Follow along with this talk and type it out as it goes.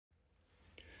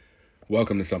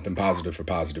Welcome to Something Positive for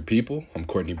Positive People. I'm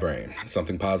Courtney Brain.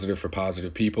 Something Positive for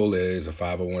Positive People is a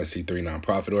 501c3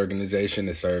 nonprofit organization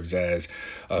that serves as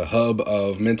a hub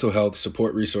of mental health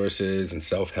support resources and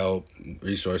self-help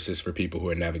resources for people who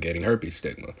are navigating herpes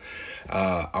stigma.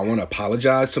 I want to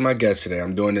apologize to my guest today.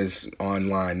 I'm doing this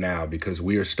online now because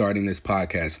we are starting this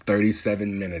podcast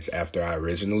 37 minutes after I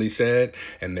originally said,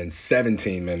 and then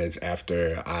 17 minutes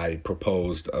after I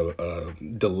proposed a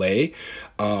delay.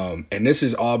 And this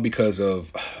is all because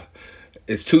of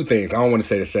it's two things. I don't want to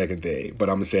say the second thing, but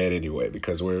I'm gonna say it anyway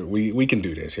because we can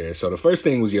do this here. So the first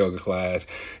thing was yoga class.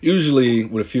 Usually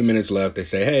with a few minutes left, they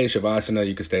say, "Hey, Shavasana,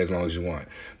 you can stay as long as you want."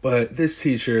 But this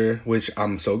teacher, which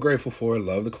I'm so grateful for,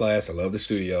 love the class, I love the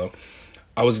studio.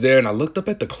 I was there and I looked up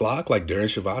at the clock like during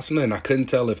Shavasana and I couldn't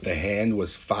tell if the hand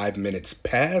was 5 minutes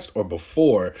past or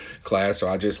before class. So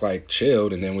I just like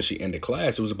chilled. And then when she ended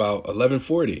class, it was about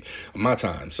 11:40 my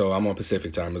time. So I'm on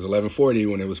Pacific time. It was 11:40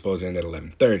 when it was supposed to end at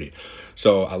 11:30.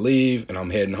 So I leave and I'm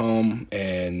heading home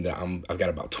and I've got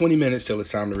about 20 minutes till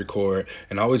it's time to record.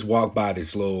 And I always walk by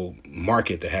this little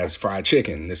market that has fried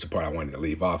chicken. This is the part I wanted to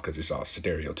leave off because it's all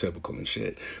stereotypical and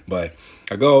shit. But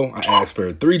I go, I ask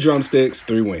for 3 drumsticks,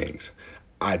 3 wings.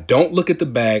 I don't look at the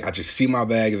bag. I just see my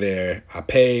bag there. I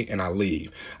pay and I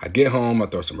leave. I get home. I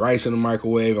throw some rice in the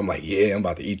microwave. I'm like, yeah, I'm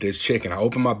about to eat this chicken. I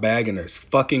open my bag and there's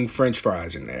fucking French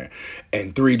fries in there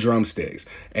and 3 drumsticks.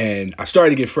 And I started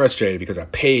to get frustrated because I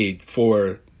paid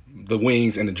for the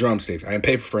wings and the drumsticks. I didn't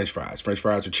pay for French fries. French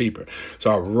fries are cheaper.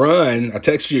 So I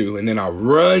text you, and then I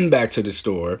run back to the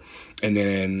store, and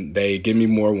then they give me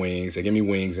more wings. They give me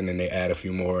wings, and then they add a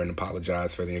few more and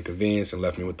apologize for the inconvenience and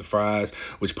left me with the fries,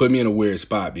 which put me in a weird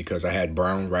spot because I had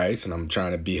brown rice, and I'm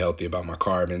trying to be healthy about my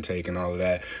carb intake and all of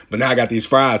that. But now I got these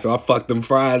fries, so I fucked them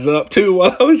fries up too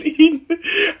while I was eating.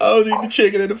 I was eating the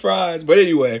chicken and the fries. But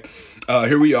anyway,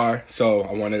 here we are. So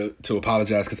I wanted to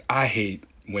apologize because I hate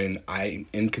when I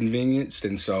inconvenienced,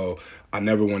 and so I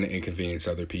never want to inconvenience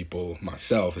other people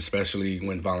myself, especially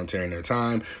when volunteering their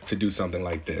time to do something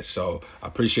like this. So I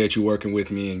appreciate you working with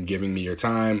me and giving me your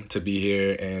time to be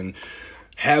here and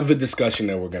have the discussion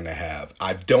that we're going to have.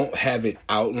 I don't have it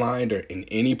outlined or in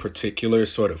any particular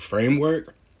sort of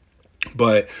framework,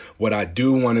 but what I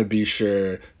do want to be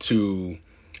sure to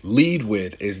lead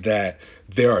with is that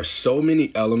there are so many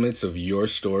elements of your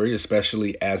story,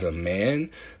 especially as a man,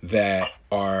 that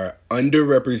are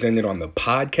underrepresented on the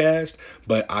podcast,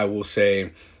 but I will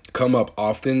say come up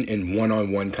often in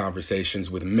one-on-one conversations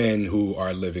with men who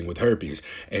are living with herpes.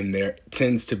 And there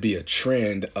tends to be a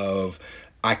trend of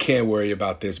I can't worry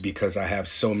about this because I have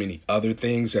so many other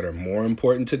things that are more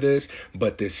important to this,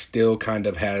 but this still kind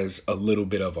of has a little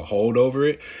bit of a hold over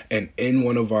it. And in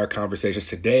one of our conversations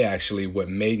today, actually, what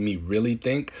made me really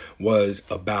think was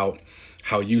about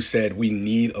how you said we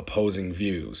need opposing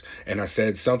views. And I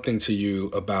said something to you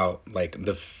about like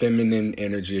the feminine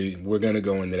energy. We're going to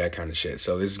go into that kind of shit.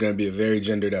 So this is going to be a very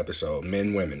gendered episode,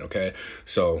 men, women, okay?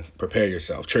 So prepare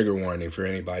yourself. Trigger warning for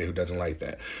anybody who doesn't like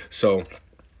that. So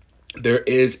there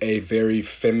is a very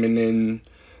feminine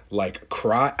like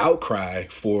outcry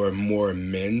for more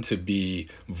men to be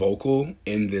vocal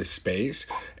in this space,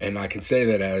 and I can say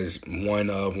that as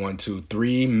one, two,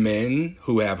 3 men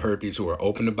who have herpes who are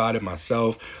open about it.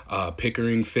 Myself,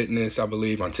 Pickering Fitness, I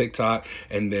believe, on TikTok,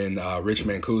 and then Rich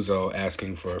Mancuso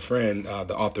asking for a friend,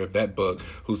 the author of that book,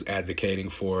 who's advocating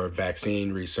for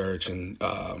vaccine research and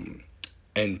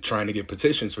trying to get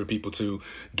petitions for people to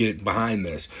get behind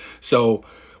this. So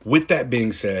with that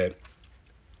being said,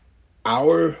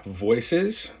 our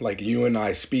voices, like you and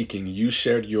I speaking, you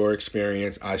shared your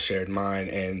experience, I shared mine,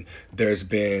 and there's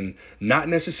been not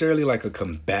necessarily like a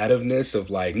combativeness of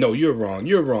like, no, you're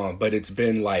wrong, but it's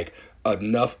been like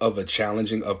enough of a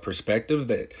challenging of perspective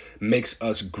that makes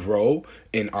us grow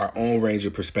in our own range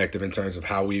of perspective in terms of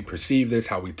how we perceive this,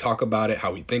 how we talk about it,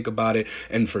 how we think about it,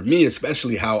 and for me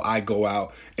especially how I go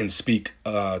out and speak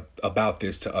about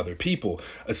this to other people,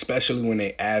 especially when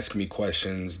they ask me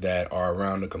questions that are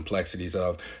around the complexities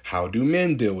of how do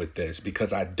men deal with this,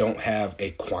 because I don't have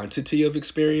a quantity of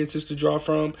experiences to draw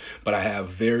from, but I have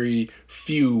very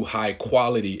few high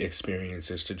quality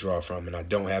experiences to draw from, and I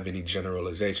don't have any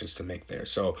generalizations to make there.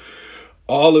 So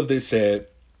all of this said,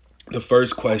 the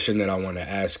first question that I want to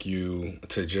ask you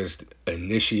to just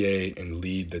initiate and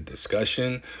lead the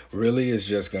discussion really is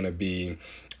just going to be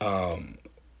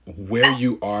where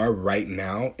you are right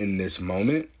now in this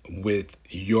moment with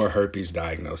your herpes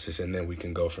diagnosis, and then we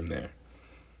can go from there.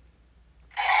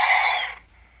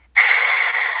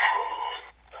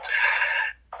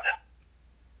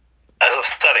 As of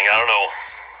studying, I don't know.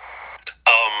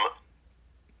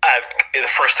 I've in the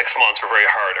first 6 months were very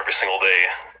hard every single day.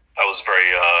 I was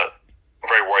very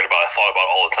very worried about. I thought about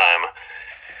it all the time,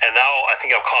 and now I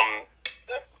think I've come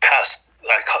past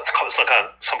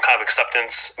some kind of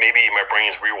acceptance. Maybe my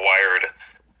brain's rewired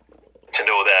to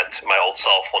know that my old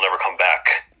self will never come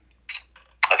back.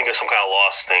 I think there's some kind of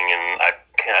loss thing, and I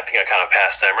think I kind of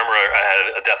passed that. I remember I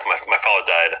had a death. My father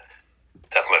died.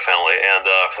 Death of my family, and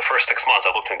for the first 6 months,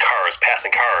 I looked in cars,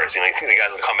 passing cars. You think the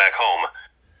guy's gonna come back home,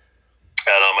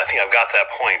 and I think I've got to that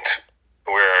point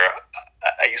where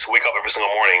I used to wake up every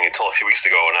single morning until a few weeks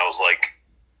ago, and I was like,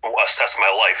 assess my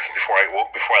life before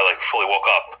I like fully woke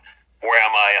up. Where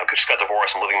am I? I just got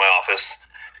divorced. I'm living in my office.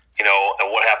 And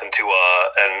what happened to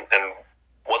and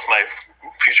what's my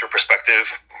future prospects?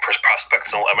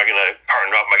 Am I gonna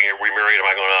partner up? Am I gonna get remarried?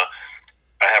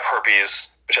 I have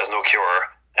herpes, which has no cure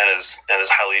and is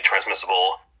highly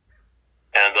transmissible,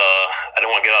 and I didn't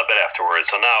want to get out of bed afterwards.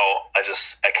 So now I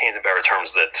came to better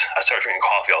terms that I started drinking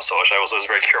coffee also, which I was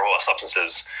very careful about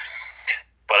substances.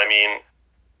 But I mean,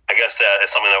 I guess that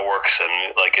it's something that works,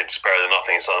 and like it's better than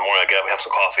nothing. So in the morning I get up, have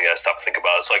some coffee, I stop to think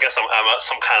about it. So I guess I'm at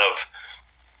some kind of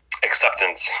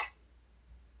acceptance.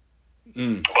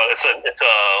 But it's a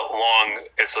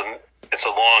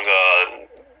long,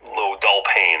 low, dull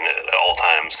pain at all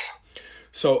times.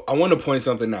 So I want to point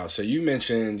something out. So you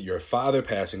mentioned your father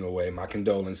passing away. My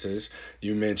condolences.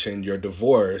 You mentioned your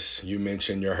divorce. You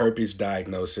mentioned your herpes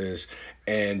diagnosis.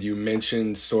 And you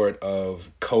mentioned sort of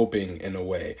coping in a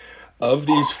way. Of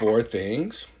these four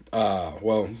things,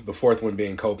 well, the fourth one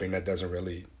being coping, that doesn't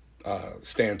really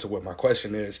stand to what my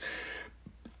question is.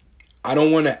 I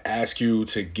don't want to ask you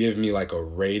to give me like a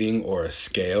rating or a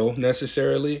scale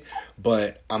necessarily,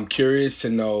 but I'm curious to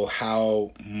know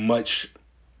how much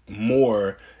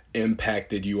more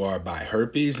impacted you are by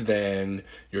herpes than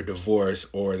your divorce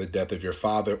or the death of your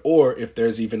father, or if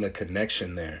there's even a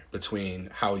connection there between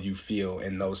how you feel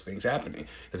and those things happening,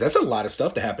 because that's a lot of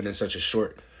stuff to happen in such a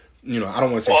short, I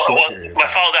don't want to say short period of time.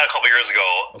 My father died a couple years ago,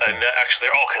 okay. And actually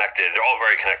they're all connected. They're all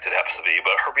very connected, happens to be,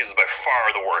 but herpes is by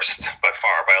far the worst, by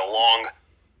a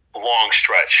long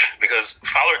stretch, because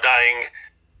father dying,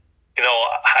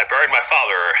 I buried my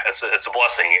father. It's a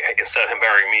blessing instead of him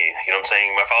burying me. You know what I'm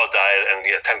saying? My father died, and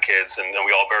he had 10 kids, and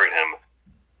we all buried him.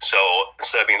 So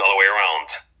instead of being the other way around,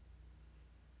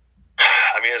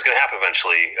 I mean, it's going to happen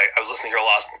eventually. I was listening to your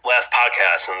last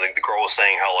podcast, and the girl was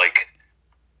saying how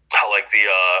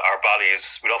our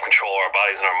bodies, we don't control our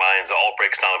bodies and our minds. It all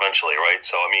breaks down eventually, right?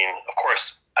 So I mean, of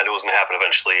course, I knew it was going to happen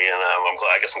eventually, and I'm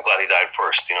glad he died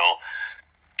first.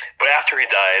 But after he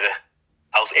died,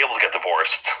 I was able to get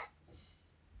divorced,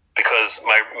 because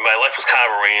my life was kind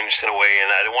of arranged in a way, and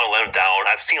I didn't want to let him down.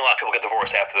 I've seen a lot of people get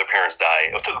divorced after their parents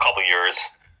die. It took a couple of years,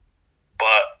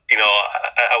 but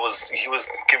he was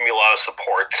giving me a lot of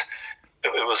support.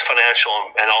 It was financial,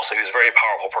 and also he was a very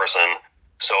powerful person.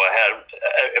 So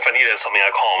if I needed something,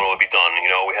 I'd call him and it would be done.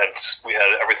 We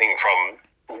had everything from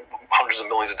hundreds of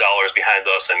millions of dollars behind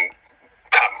us and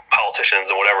politicians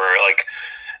and whatever. Like,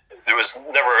 there was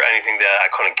never anything that I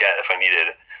couldn't get if I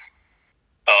needed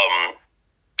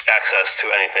access to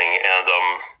anything, and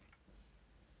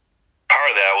part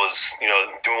of that was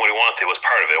doing what he wanted was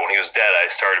part of it. When he was dead, I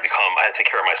had to take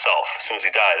care of myself. As soon as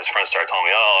he died, his friends started telling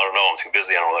me, I don't know, I'm too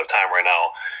busy, I don't have time right now.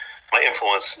 My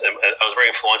influence, I was very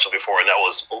influential before, and that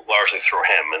was largely through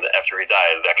him, and after he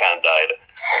died, that kind of died.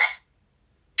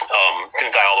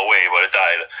 Didn't die all the way, but it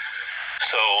died.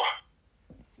 So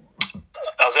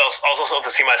I was also able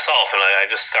to see myself, and I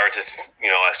just started to,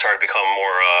 I started to become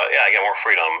more, I got more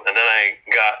freedom. And then I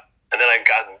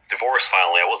got divorced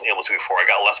finally. I wasn't able to before. I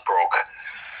got less broke.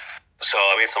 So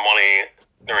I made some money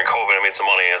during COVID. I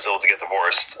was able to get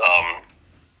divorced.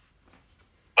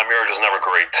 My marriage was never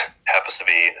great. Happens to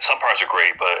be. Some parts are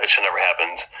great, but it should never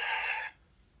happened.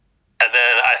 And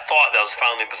then I thought that I was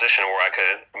finally in a position where I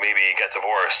could maybe get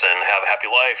divorced and have a happy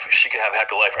life. She could have a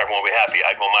happy life. Everyone would be happy.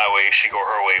 I'd go my way. She'd go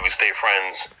her way. We stay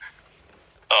friends.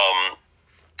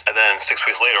 And then 6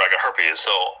 weeks later, I got herpes.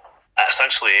 So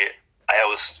essentially, I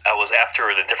was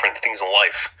after the different things in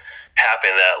life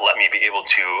happened that let me be able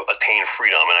to attain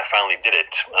freedom, and I finally did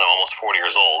it. I'm almost 40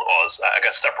 years old. I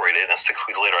got separated, and 6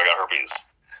 weeks later, I got herpes.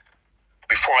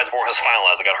 Before my divorce was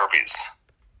finalized, I got herpes.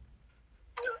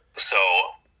 So,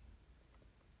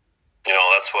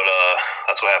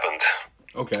 that's what happened.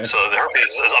 Okay. So the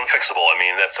herpes is unfixable. I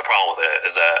mean, that's the problem with it,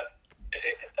 is that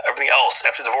everything else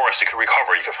after divorce, you could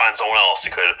recover. You could find someone else.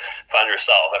 You could find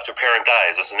yourself. After a parent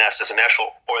dies, it's a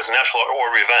natural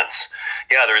order of events.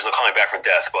 Yeah, there is no coming back from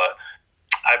death, but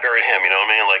I buried him. You know what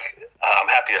I mean? Like,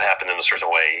 I'm happy it happened in a certain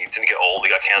way. He didn't get old.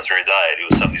 He got cancer and he died. He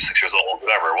was 76 years old.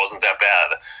 Whatever. It wasn't that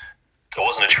bad. It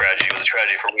wasn't a tragedy. It was a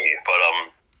tragedy for me. But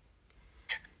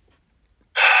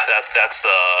That's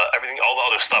everything. All the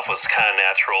other stuff was kind of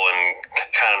natural and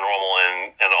kind of normal,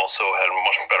 and also had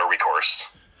much better recourse.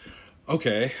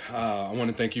 Okay, I want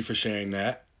to thank you for sharing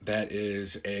that. That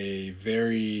is a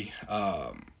very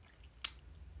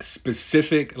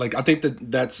specific, like, I think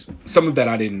that's some of that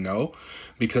I didn't know,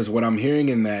 because what I'm hearing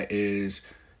in that is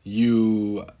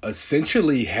you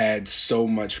essentially had so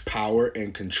much power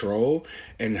and control,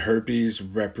 and herpes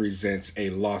represents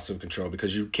a loss of control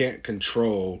because you can't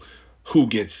control who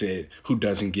gets it, who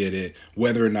doesn't get it,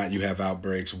 whether or not you have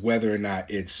outbreaks, whether or not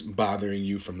it's bothering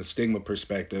you from a stigma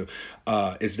perspective.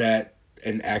 Is that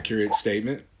an accurate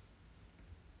statement?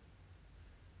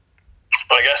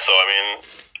 I guess so. I mean,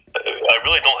 I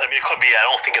really don't. I mean, it could be. I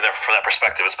don't think of that from that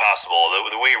perspective as possible.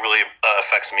 The way it really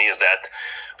affects me is that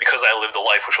because I lived a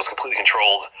life which was completely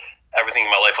controlled, everything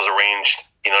in my life was arranged.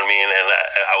 You know what I mean? And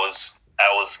I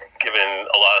was given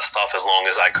a lot of stuff as long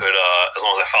as I could, as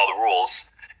long as I followed the rules.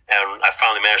 And I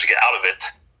finally managed to get out of it.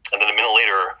 And then a minute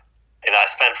later, and I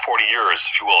spent 40 years,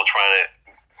 if you will, trying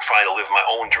to live my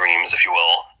own dreams, if you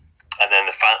will. And then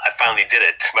I finally did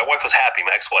it. My wife was happy,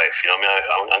 my ex-wife. You know what I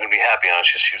mean? I'm going to be happy.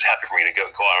 She was happy for me to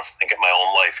go out and get my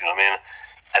own life. You know what I mean?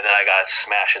 And then I got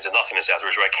smashed into nothingness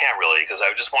afterwards, where I can't really, because I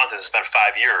just wanted to spend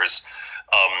 5 years,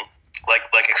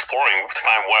 like exploring to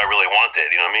find what I really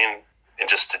wanted. You know what I mean? And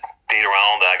just to date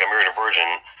around. I got married a virgin.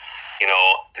 You know,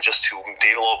 just to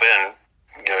date a little bit and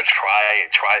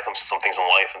try some things in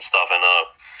life and stuff. And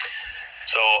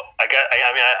so I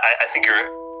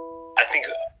think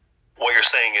what you're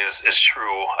saying is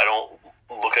true. I don't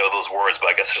look at those words, but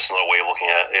I guess it's just another way of looking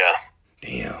at it. Yeah.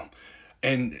 Damn.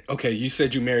 And okay, you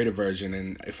said you married a virgin,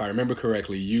 and if I remember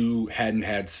correctly, you hadn't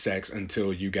had sex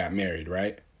until you got married,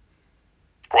 right?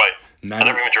 Right. Not I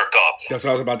never even jerked off. That's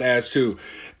what I was about to ask too.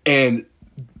 And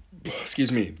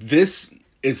excuse me, this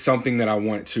is something that I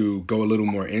want to go a little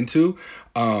more into.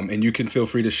 And you can feel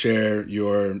free to share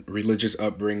your religious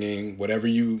upbringing, whatever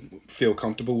you feel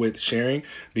comfortable with sharing,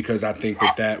 because I think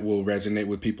that will resonate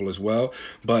with people as well.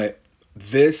 But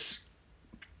this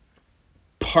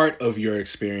part of your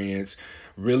experience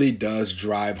really does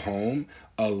drive home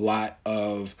a lot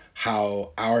of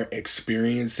how our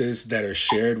experiences that are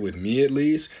shared with me, at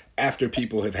least after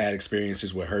people have had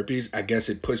experiences with herpes, I guess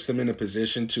it puts them in a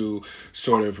position to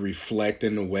sort of reflect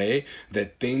in a way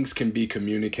that things can be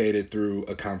communicated through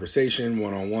a conversation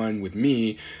one-on-one with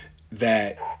me,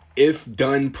 that if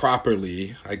done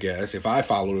properly, I guess, if I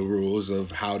follow the rules of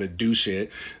how to do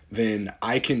shit, then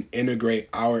I can integrate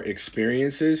our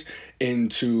experiences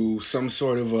into some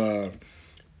sort of a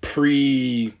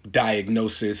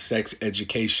pre-diagnosis sex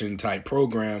education type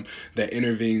program that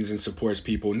intervenes and supports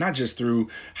people, not just through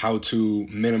how to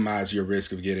minimize your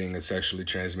risk of getting a sexually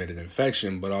transmitted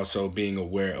infection, but also being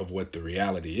aware of what the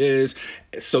reality is,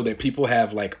 so that people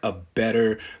have like a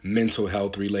better mental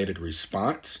health related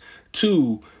response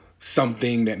to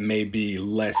something that may be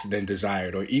less than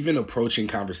desired, or even approaching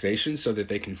conversations so that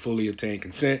they can fully obtain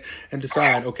consent and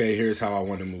decide, okay, here's how I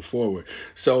want to move forward.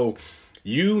 So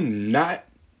you not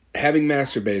having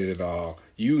masturbated at all,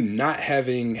 you not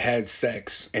having had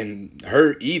sex, and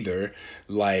her either,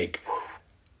 like,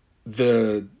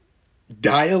 the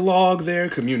dialogue there,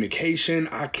 communication,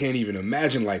 I can't even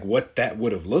imagine like what that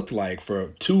would have looked like for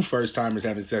two first timers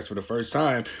having sex for the first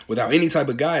time without any type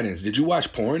of guidance. Did you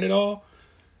watch porn at all?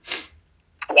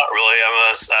 Not really.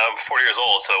 I'm 40 years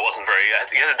old, so it wasn't very. I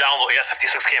think you had to download. You had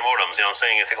 56K modems. You know what I'm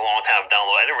saying? It took a long time to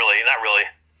download. Not really.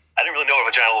 I didn't really know what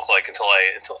a vagina looked like until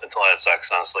I had sex.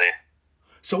 Honestly,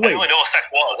 So I didn't wait, really know what sex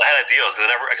was. I had ideas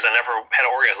because I never had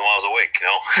an orgasm while I was awake. You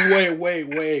know.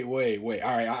 wait.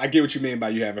 All right, I get what you mean by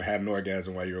you haven't had an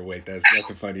orgasm while you're awake. That's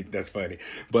funny.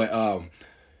 But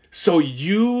so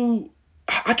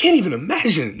I can't even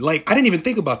imagine. Like, I didn't even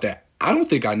think about that. I don't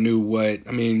think I knew what,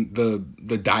 I mean,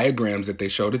 the diagrams that they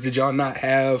showed us. Did y'all not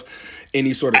have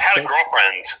any sort of I had a sex?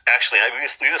 girlfriend actually. We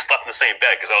just slept in the same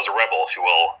bed because I was a rebel, if you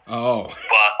will. Oh.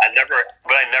 But I never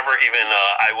even.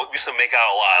 I used to make out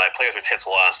a lot. I played with her tits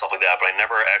a lot and stuff like that. But I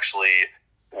never actually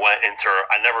went into her.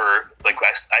 I never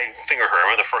I fingered her. I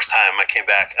remember the first time I came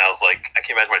back and I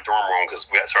came back to my dorm room because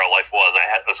that's where our life was. I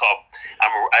have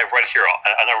red hair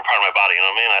on every part of my body. You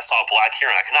know what I mean? I saw black hair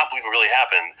and I could not believe it really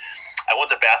happened. I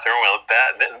went to the bathroom.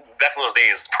 Back in those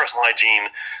days, personal hygiene,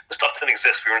 the stuff didn't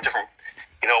exist. We were in different.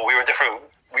 We were different.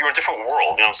 We were in a different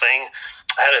world. You know what I'm saying?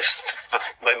 I had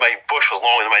my bush was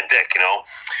longer than my dick, and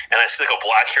I see like a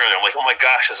black hair in there. I'm like, oh my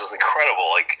gosh, this is incredible.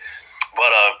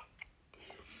 But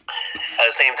at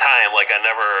the same time, we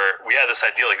had this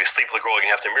idea, like, you sleep with a girl,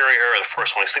 you have to marry her. The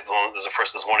first one you sleep with is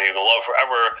one you're gonna love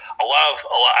forever.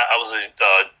 I was an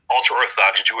ultra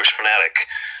orthodox Jewish fanatic,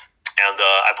 And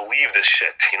I believe this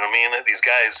shit. You know what I mean? These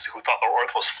guys who thought the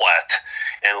Earth was flat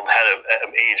and had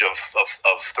an age of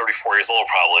 34 years old,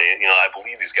 probably. You know, I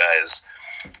believe these guys.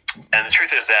 And the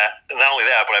truth is that not only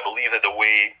that, but I believe that the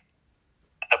way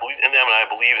I believe in them, and I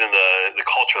believe in the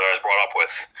culture that I was brought up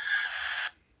with,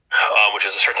 which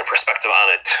is a certain perspective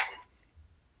on it.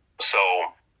 So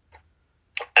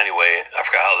anyway, I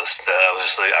forgot how this. Was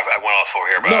just like, I went off over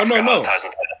here, but No. how it ties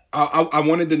into that. I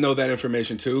wanted to know that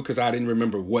information too, because I didn't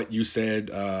remember what you said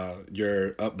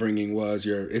your upbringing was.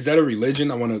 Is that a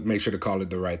religion? I want to make sure to call it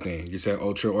the right thing. You said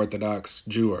ultra-Orthodox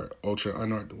Jew or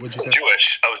ultra-unorthodox? What'd you say?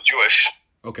 Jewish. I was Jewish.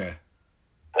 Okay.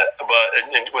 But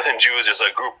within Jews, there's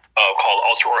a group called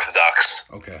ultra-Orthodox.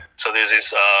 Okay. So there's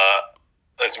this.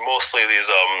 It's mostly these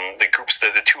the groups.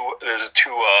 There's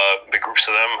two big groups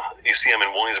of them. You see them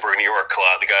in Williamsburg, New York, a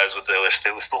lot. The guys with they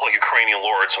look like Ukrainian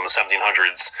lords from the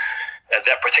 1700s. At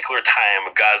that particular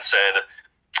time, God said,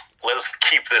 "Let us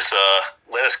keep this.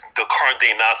 The current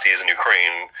day Nazis in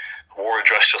Ukraine wore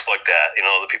dressed just like that. You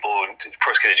know, the people who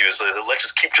persecuted Jews. Let's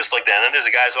just keep just like that." And then there's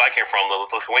the guys who I came from, the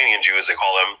Lithuanian Jews, they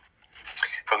call them,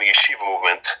 from the Yeshiva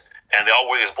movement, and they all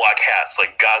wear these black hats.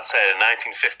 Like God said in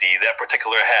 1950, that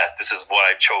particular hat, this is what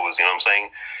I chose. You know what I'm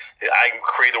saying? I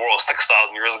created the world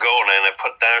 6,000 years ago, and then I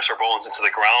put dinosaur bones into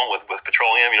the ground with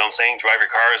petroleum. You know what I'm saying? Drive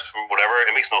your cars from whatever.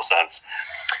 It makes no sense.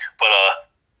 But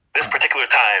this particular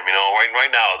time, you know, right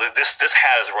now, this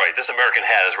hat is right. This American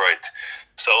hat is right.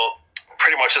 So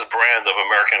pretty much this brand of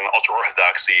American ultra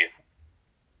orthodoxy,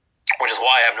 which is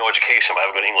why I have no education, but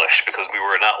I have good English, because we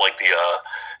were not like the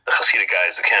Hasidic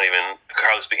guys who can't even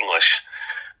hardly speak English.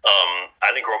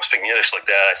 I didn't grow up speaking Yiddish like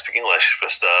that. I speak English.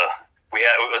 Just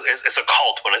it's a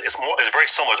cult, but it's very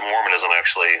similar to Mormonism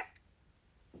actually.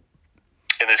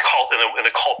 In the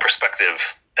cult perspective,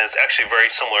 and it's actually very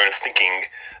similar in thinking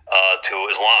to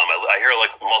Islam. I hear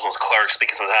like Muslims clerics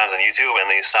speaking sometimes on YouTube, and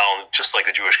they sound just like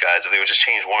the Jewish guys. If they would just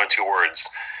change one or two words,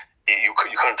 you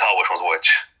couldn't tell which one's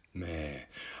which. Man.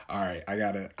 All right,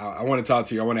 I want to talk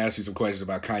to you. I want to ask you some questions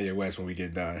about Kanye West when we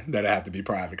get done. That'll have to be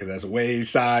private because that's a way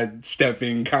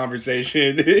sidestepping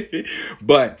conversation.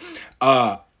 But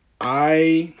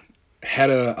I had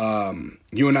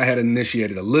you and I had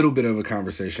initiated a little bit of a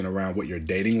conversation around what your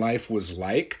dating life was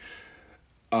like.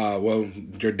 Well,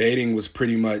 your dating was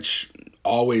pretty much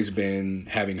always been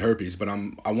having herpes, but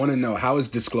I want to know, how has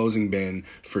disclosing been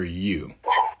for you?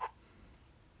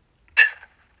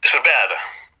 It's been bad.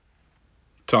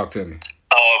 Talk to me.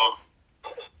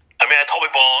 I mean, I told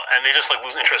people, and they just like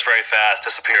lose interest very fast,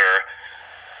 disappear.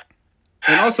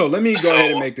 And also, let me go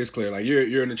ahead and make this clear. Like,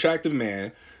 you're an attractive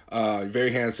man,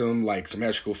 very handsome, like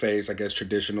symmetrical face, I guess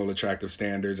traditional attractive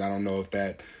standards. I don't know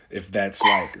if that's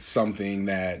like something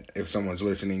that if someone's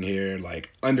listening here, like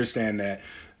understand that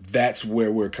that's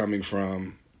where we're coming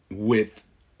from with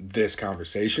this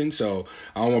conversation. So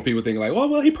I don't want people thinking like,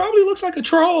 well, he probably looks like a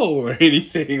troll or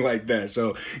anything like that.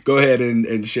 So go ahead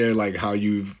and share like how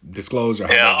you've disclosed or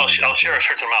how. Yeah, I'll share a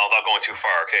certain amount without going too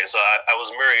far. Okay, so I was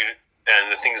married,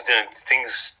 and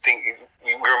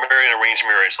we were married in arranged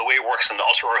marriage. So the way it works in the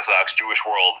ultra orthodox Jewish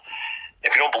world,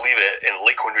 if you don't believe it, in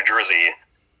Lakewood, New Jersey,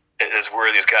 is where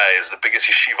these guys, the biggest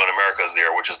yeshiva in America is there,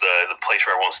 which is the place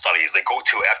where everyone studies. They go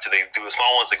to, after they do the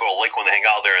small ones, they go to Lakewood, they hang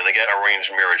out there, and they get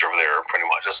arranged marriage over there, pretty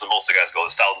much. That's the most of the guys go.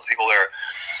 There's thousands of people there.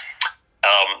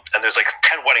 And there's like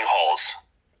 10 wedding halls.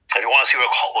 If you want to see what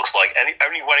a cult looks like,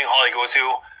 any wedding hall you go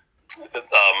to,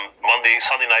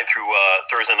 Sunday night through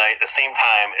Thursday night, at the same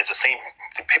time, it's the same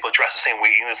people dressed the same way,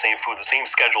 eating the same food, the same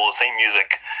schedule, the same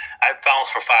music. I've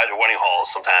bounced for 5 wedding halls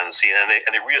sometimes, and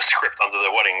they read a script under the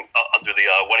wedding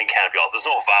canopy. There's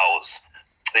no vows.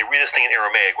 They read this thing in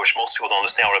Aramaic, which most people don't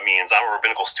understand what it means. I'm a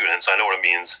rabbinical student, so I know what it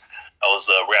means. I was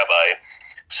a rabbi,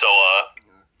 so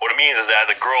what it means is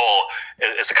that the girl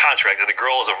is a contract, that the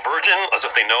girl is a virgin, as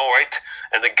if they know, right?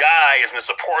 And the guy is going to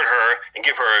support her and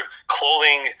give her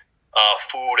clothing,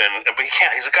 food, but he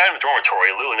can't. He's a guy in the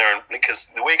dormitory, living there, because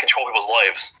the way he controls people's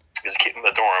lives is to keep them in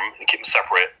the dorm and keep them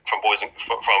separate from boys and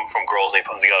from girls, and they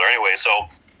put them together anyway. So,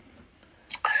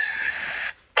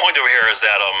 point over here is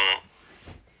that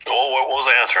what was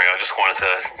I answering? I just wanted to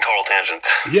total tangent.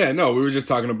 Yeah, no, we were just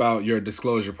talking about your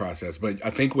disclosure process, but I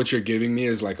think what you're giving me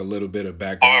is like a little bit of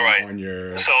background on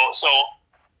your. So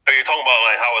are you talking about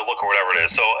like how I look or whatever it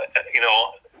is? So in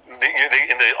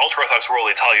the ultra orthodox world,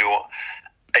 they tell you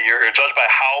you're judged by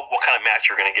what kind of match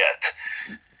you're going to get.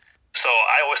 So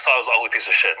I always thought I was an ugly piece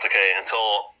of shit. Okay,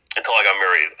 until I got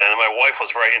married, and my wife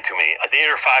was very into me. I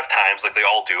dated her 5 times, like they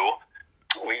all do.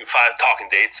 We 5 talking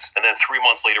dates, and then 3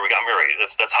 months later we got married.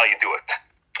 That's how you do it.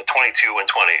 At 22 and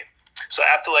 20. So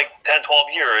after like 10, 12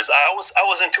 years, I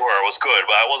was into her. It was good,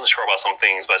 but I wasn't sure about some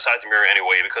things. But I decided to marry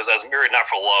anyway because I was married not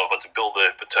for love, but to build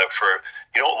it,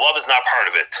 love is not part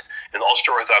of it. In the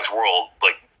ultra Orthodox world,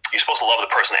 like you're supposed to love the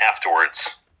person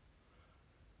afterwards.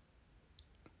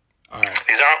 All right.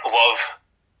 These aren't love.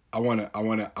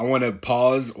 I wanna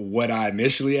pause what I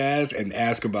initially asked and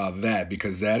ask about that,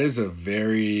 because that is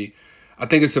I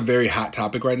think it's a very hot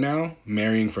topic right now.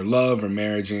 Marrying for love or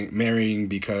marrying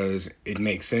because it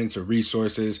makes sense or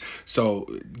resources. So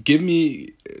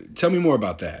tell me more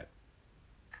about that.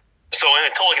 So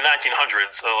until like the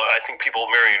 1900s, I think people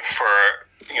married for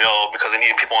because they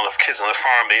needed people on the kids on the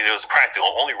farm. It was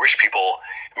practical. Only rich people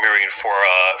married for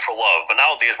love. But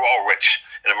nowadays we're all rich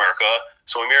in America,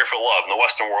 so we marry for love. In the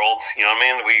Western world, you know what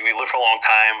I mean? We live for a long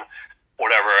time.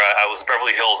 Whatever. I was in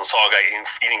Beverly Hills and saw a guy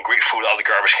eating great food out of the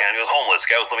garbage can. He was homeless.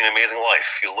 The guy was living an amazing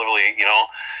life. He was literally,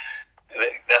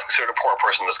 that's considered a poor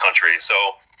person in this country. So,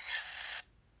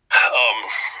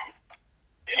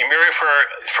 you marry for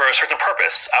a certain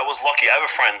purpose. I was lucky. I have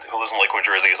a friend who lives in Lakewood,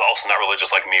 Jersey. He's also not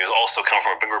religious like me. He's also come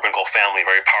from a big rabbinical family,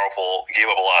 very powerful. He gave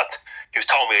up a lot. He was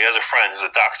telling me he has a friend who's a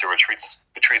doctor who treats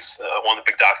one of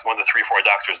the 3, 4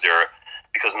 doctors there,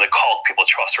 because in the cult people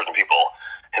trust certain people.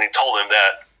 And he told him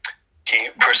that he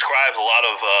prescribes a lot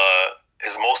of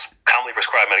his most commonly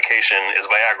prescribed medication is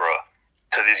Viagra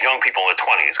to these young people in their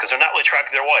 20s because they're not really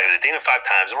attracted to their wife. They date them 5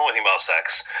 times. They don't know anything about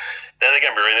sex. Then they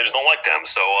get married and they just don't like them.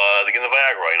 So they get the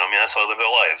Viagra. You know what I mean? That's how they live their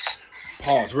lives.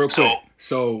 Pause real quick.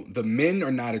 So the men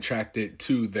are not attracted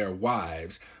to their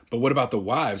wives, but what about the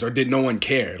wives? Or did no one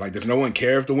care? Like, does no one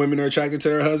care if the women are attracted to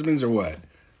their husbands or what?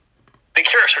 They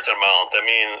care a certain amount. I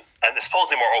mean, and it's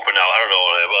supposedly more open now. I don't know.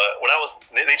 But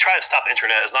when they try to stop the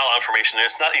internet. There's not a lot of information there.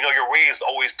 It's not, you're raised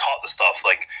always taught the stuff.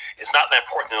 Like, it's not that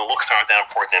important. The looks aren't that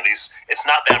important. It's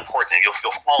not that important. You'll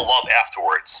fall in love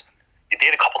afterwards. You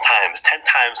date a couple times, 10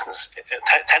 times,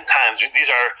 10 times.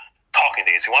 These are talking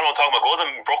days. You want to know what I'm talking about? Go to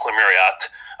the Brooklyn Marriott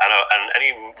on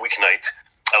any weeknight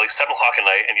at like 7 o'clock at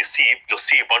night, and you'll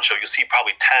see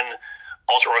probably 10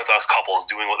 ultra Orthodox couples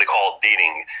doing what they call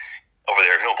dating over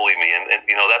there. If you don't believe me, and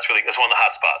that's one of the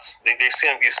hot spots. You see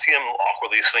them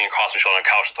awkwardly sitting across from each other on a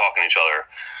couch and talking to each other.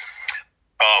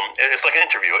 It's like an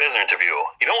interview. It is an interview.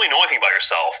 You don't really know anything about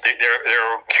yourself.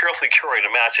 They're carefully curated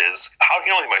matches. How do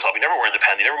you know anything about yourself? You never were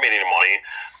independent. You never made any money.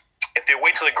 If they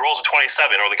wait till the girls are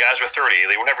 27 or the guys are 30,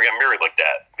 they will never get married like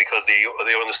that because they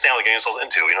understand what they're getting themselves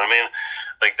into. You know what I mean?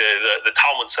 Like the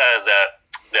Talmud says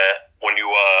that when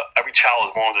every child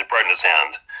is born with bread in his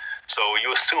hand. So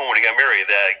you assume when you get married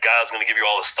that God's going to give you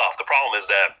all this stuff. The problem is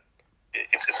that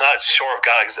it's not sure if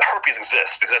God herpes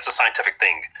exists because that's a scientific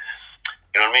thing.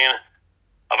 You know what I mean?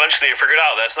 Eventually, they figured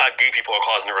out that's not gay people are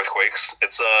causing earthquakes.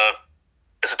 It's a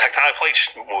tectonic plate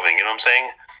moving. You know what I'm saying?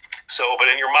 So,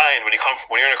 but in your mind, when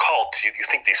you're in a cult, you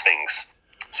think these things.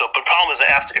 So, but the problem is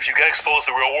that if you get exposed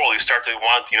to the real world, you start to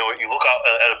want, you look out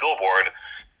at a billboard,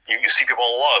 you see people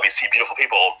in love, you see beautiful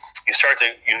people, you start to,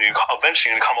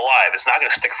 eventually you come alive. It's not going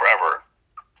to stick forever.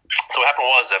 So what happened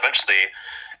was eventually,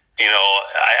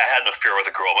 I had an affair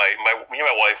with a girl. Me and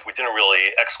my wife, we didn't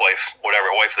really, ex-wife, whatever,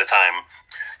 wife at the time,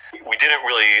 we didn't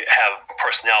really have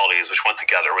personalities which went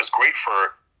together. It was great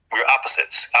we were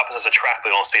opposites. Opposites attract,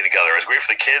 but they don't stay together. It was great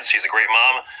for the kids. She's a great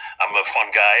mom. I'm a fun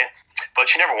guy.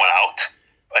 But she never went out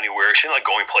anywhere. She didn't like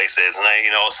going places. And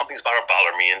something's about her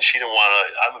bothered me. And she didn't want to.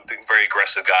 I'm a very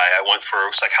aggressive guy. I went for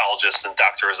psychologists and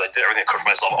doctors. I did everything I could for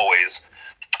myself always.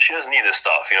 She doesn't need this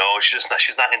stuff.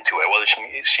 She's not into it. Whether she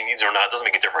needs it or not, it doesn't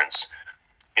make a difference.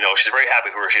 She's very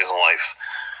happy with where she is in life.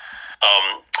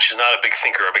 She's not a big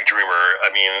thinker, a big dreamer.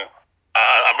 I mean,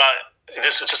 I'm not.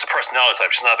 It's just a personality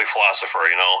type. She's not a big philosopher,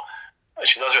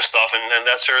 She does her stuff, and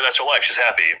that's her life. She's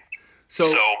happy. So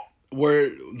were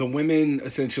the women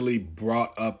essentially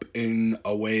brought up in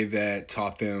a way that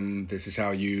taught them this is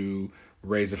how you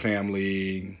raise a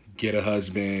family, get a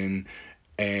husband,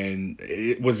 and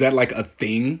was that like a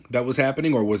thing that was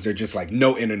happening, or was there just like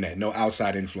no internet, no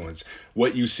outside influence?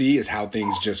 What you see is how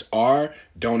things just are.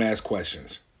 Don't ask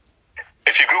questions.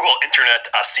 If you Google internet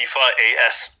asifa,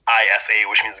 ASIFA,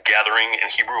 which means gathering in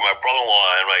Hebrew, my brother-in-law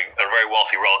and a very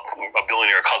wealthy a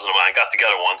billionaire cousin of mine got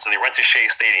together once, and they rented Shea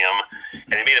Stadium,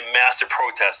 and they made a massive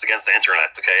protest against the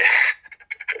internet, okay?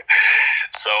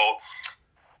 So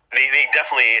they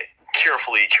definitely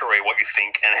carefully curate what you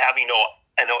think, and having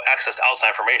no access to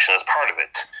outside information is part of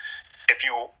it. If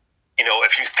you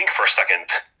think for a second,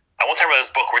 I one time read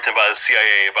this book written by the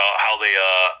CIA about how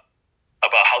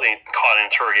they caught and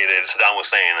interrogated Saddam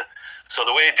Hussein. So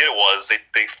the way they did it was they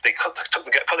put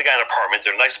the guy in an apartment,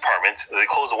 a nice apartment. They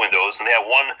closed the windows, and they had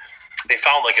one. They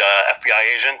found like a FBI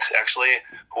agent actually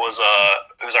who was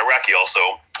Iraqi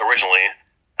also originally,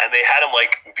 and they had him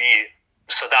like be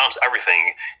Saddam's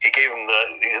everything. He gave him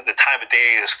the time of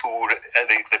day, his food, and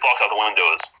they blocked out the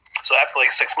windows. So after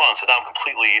like 6 months, Saddam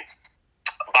completely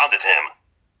bonded to him.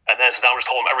 And then Saddam just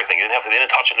told him everything. They didn't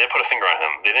touch him. They didn't put a finger on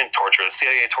him. They didn't torture. The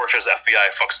CIA tortures. The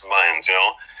FBI fucks the minds.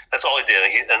 That's all he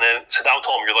did. And then Saddam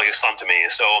told him, "You're like a son to me."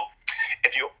 So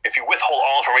if you withhold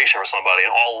all information from somebody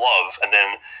and all love, and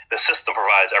then the system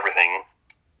provides everything,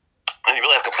 then you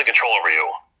really have complete control over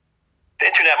you. The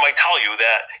internet might tell you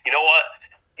that, you know what,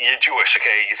 you're Jewish,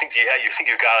 okay? You think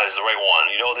your God is the right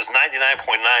one. There's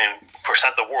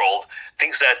 99.9% of the world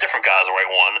thinks that a different God is the right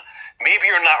one. Maybe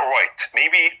you're not right.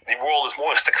 Maybe the world is more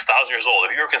than 6,000 years old.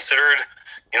 Have you ever considered,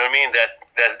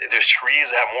 that there's trees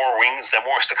that have more wings, that have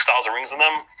more 6,000 rings in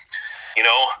them?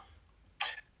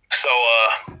 So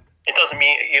it doesn't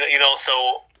mean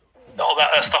So all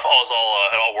that stuff it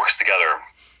all works together.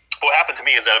 But what happened to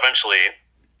me is that eventually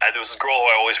there was this girl who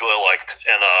I always really liked,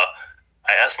 and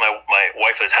I asked my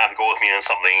wife at the time to go with me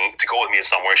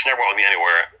somewhere. She never went with me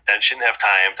anywhere, and she didn't have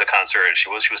time to concert. She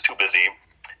was too busy.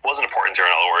 It wasn't important to her,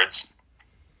 in other words.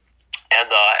 And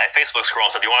I Facebook scrolled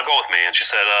and said, "Do you want to go with me?" And she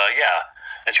said, "Yeah."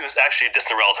 And she was actually a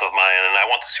distant relative of mine, and I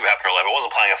wanted to see what happened in her life. I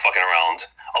wasn't planning on fucking around.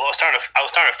 Although I was starting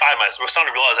to find myself. I was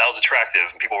starting to realize I was attractive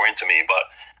and people were into me, but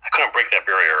I couldn't break that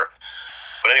barrier.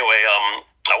 But anyway,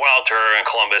 I went out to her in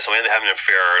Columbus, and we ended up having an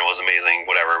affair, and it was amazing,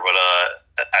 whatever. But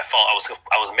I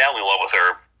was madly in love with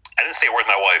her. I didn't say a word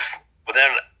to my wife, but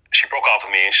then she broke off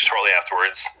with me shortly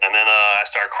afterwards, and then I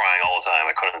started crying all the time.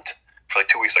 I couldn't. For like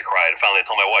 2 weeks I cried. Finally I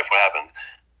told my wife what happened.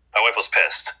 My wife was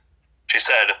pissed. She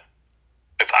said,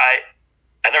 I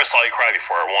never saw you cry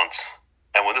before once,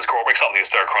 and when this girl breaks up with you,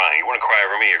 start crying. You wouldn't cry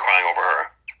over me, you're crying over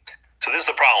her. So this is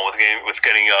the problem with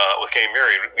getting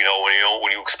married.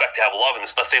 When you expect to have love, and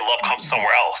let's say love comes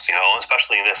somewhere else.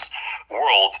 Especially in this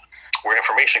world where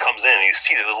information comes in, and you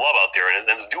see that there's love out there, and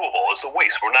it's doable. It's a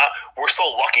waste. We're so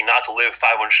lucky not to live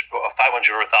 500 or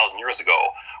 1,000 years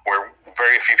ago, where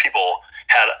very few people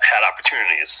had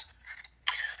opportunities.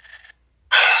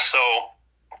 So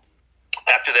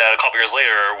after that, a couple years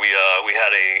later,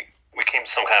 we came to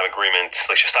some kind of agreement.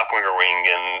 Like, she stopped wearing her ring,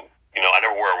 and I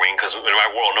never wore a ring because in my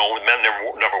world, men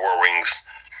never wore rings.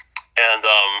 And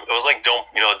it was like, don't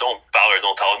bother,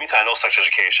 don't tell. Meantime, no sex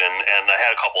education, and I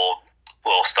had a couple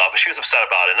little stuff. She was upset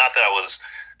about it. Not that I was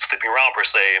sleeping around per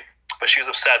se, but she was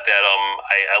upset that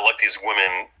I liked these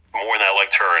women more than I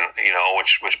liked her, and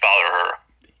which bothered her.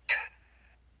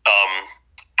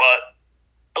 But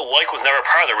like was never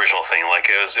part of the original thing. Like,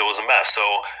 it was a mess. So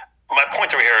my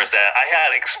point over here is that I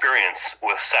had experience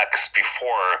with sex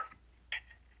before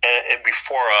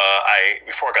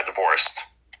I got divorced.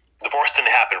 Divorce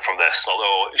didn't happen from this,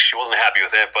 although she wasn't happy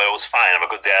with it, but it was fine. I'm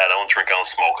a good dad. I don't drink, I don't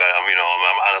smoke. I'm an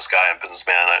honest guy. I'm a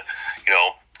businessman. I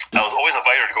was always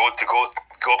invited to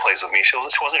go places with me. She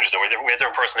wasn't interested. We had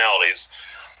different personalities.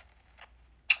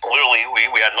 Literally,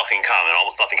 we had nothing in common,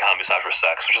 almost nothing in common besides for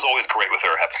sex, which is always great with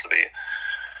her. Happens to be.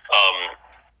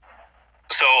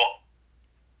 So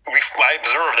I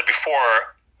observed that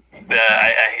before that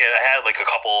I had like a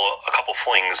couple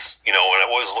flings, when I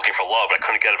was looking for love, but I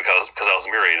couldn't get it because I was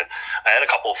married. I had a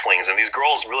couple of flings, and these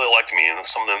girls really liked me, and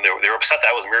some of them they were upset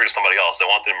that I was married to somebody else. They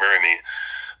wanted to marry me,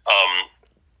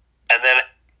 and then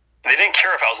they didn't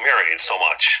care if I was married so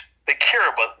much. They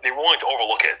cared, but they were willing to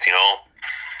overlook it.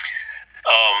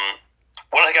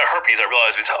 When I got herpes, I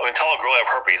realized when you tell a girl I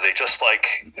have herpes, they get scared.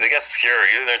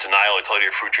 Either they're in denial, they tell you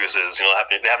your fruit juices, they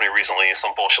happened recently,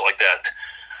 some bullshit like that,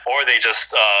 or they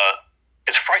just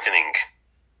it's frightening.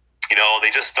 They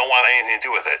just don't want anything to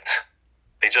do with it.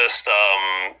 They just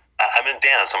I'm in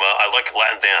dance. I like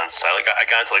Latin dance. I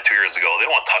got into like 2 years ago. They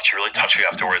don't want to really touch you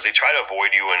afterwards. They try to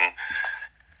avoid you, and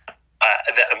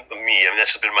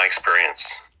that's just been my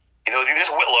experience.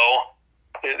 There's Whitlow.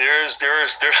 There's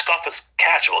stuff that's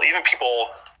catchable. Even people,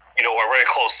 who are very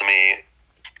close to me.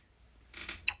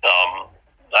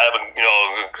 I have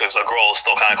a girl who's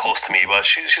still kind of close to me, but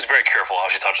she's very careful how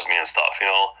she touches me and stuff.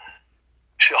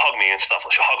 She'll hug me and stuff.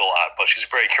 She'll hug a lot, but she's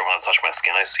very careful how to touch my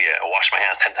skin. I see it. I wash my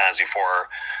hands 10 times before.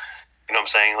 You know what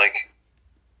I'm saying? Like,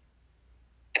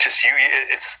 it's just you.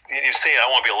 You say I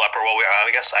want to be a leper. Well,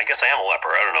 I guess I am a leper.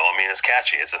 I don't know. I mean, it's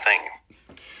catchy. It's a thing.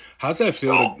 How's that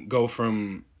feel to go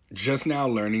from just now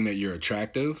learning that you're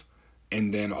attractive,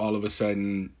 and then all of a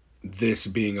sudden this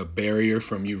being a barrier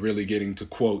from you really getting to,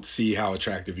 quote, see how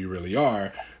attractive you really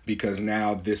are, because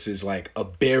now this is like a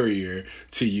barrier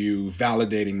to you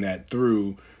validating that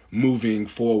through moving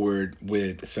forward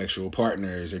with sexual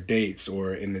partners or dates,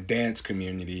 or in the dance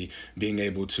community, being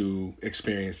able to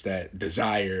experience that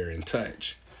desire and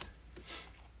touch?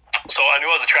 So I knew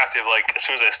I was attractive. Like as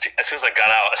soon as I got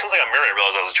out, as soon as I got married, I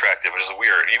realized I was attractive, which is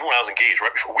weird. Even when I was engaged,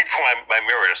 right before, week before my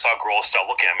marriage, I saw girls start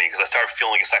looking at me because I started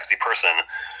feeling like a sexy person.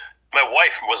 My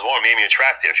wife was the one who made me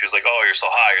attractive. She was like, "Oh, you're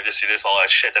so high, you're this, all that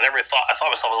shit." I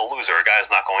thought myself as a loser. A guy's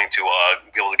not going to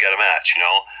be able to get a match,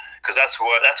 because that's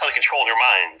how they control your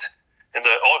mind. In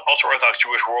the ultra orthodox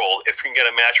Jewish world, if you can get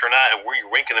a match or not, and where you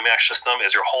rank in the match system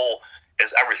is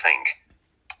everything.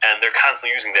 And they're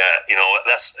constantly using that.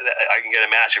 I can get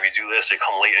a match if you do this. You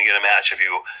come late and get a match if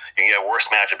you can get a worse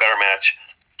match, a better match.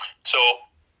 So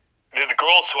the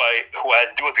girls who I had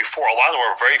to do it before, a lot of them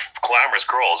were very glamorous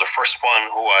girls. The first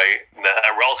one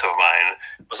a relative of mine,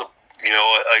 was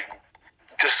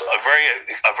just a very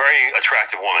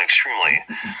attractive woman, extremely.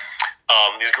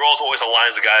 These girls always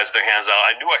aligns the guys with their hands out.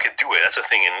 I knew I could do it. That's the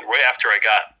thing. And right after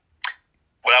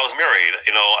when I was married,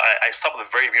 I slept with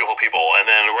very beautiful people. And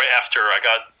then right after I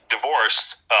got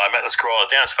divorced, I met this girl at a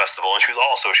dance festival, and she was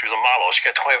a model. She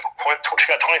got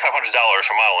 $2,500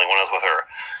 for modeling when I was with her.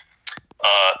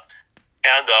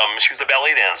 And she was a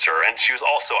ballet dancer, and she was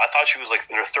also, I thought she was like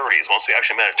in her 30s. Once we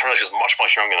actually met, it turned out she was much,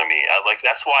 much younger than me.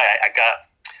 That's why I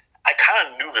kind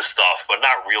of knew this stuff, but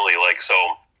not really.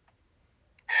 So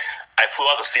I flew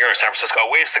out to see her in San Francisco. I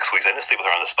waited 6 weeks. I didn't stay with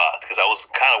her on the spot because I was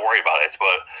kind of worried about it.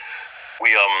 But we,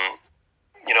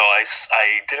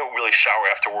 I didn't really shower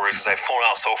afterwards because I'd flown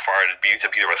out so far to be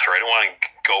there with her. I didn't want to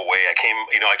go away. I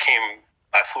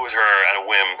flew with her at a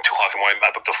whim, 2 o'clock in the morning. I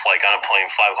booked a flight, got on a plane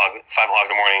 5 o'clock in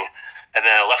the morning, and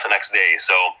then I left the next day.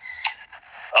 So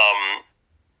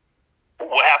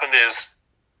what happened is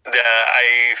that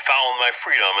I found my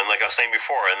freedom, and like I was saying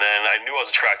before, and then I knew I was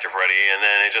attractive already, and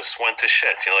then it just went to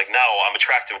shit. Now I'm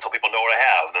attractive until people know what I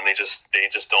have. Then they just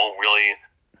don't really.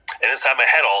 And inside my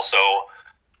head also,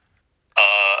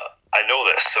 I know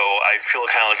this, so I feel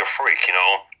kind of like a freak,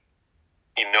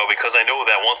 because I know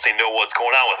that once they know what's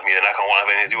going on with me, they're not going to want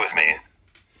to have anything to do with me.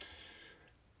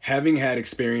 Having had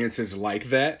experiences like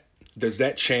that, does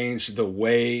that change the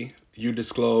way you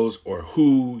disclose, or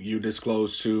who you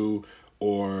disclose to,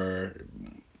 or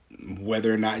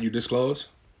whether or not you disclose?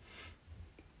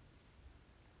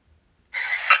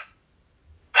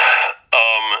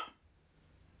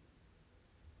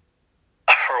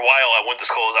 For a while, I wouldn't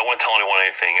disclose. I wouldn't tell anyone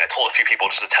anything. I told a few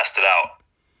people just to test it out,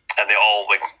 and they all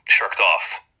shirked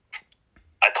off.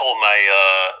 I told my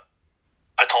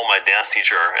dance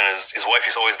teacher, and his wife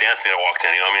used to always dance when I walked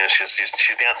in. She's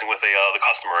dancing with the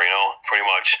customer, pretty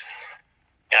much.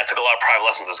 And I took a lot of private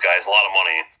lessons with this guy. It's a lot of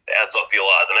money. It adds up to be a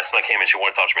lot. The next time I came in, she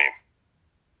wouldn't touch me.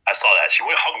 I saw that. She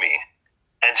wouldn't hug me.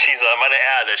 And she's might I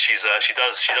add that she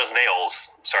does nails.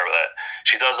 Sorry about that.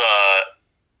 She does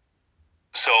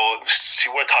so she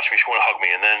wouldn't touch me. She wouldn't hug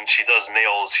me. And then she does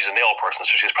nails. She's a nail person,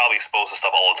 so she's probably exposed to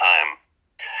stuff all the time.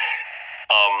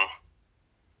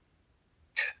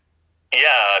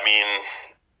 Yeah,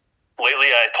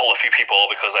 lately I told a few people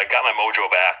because I got my mojo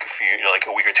back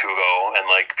a week or two ago, and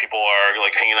people are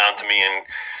hanging on to me, and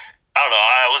I don't know.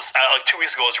 2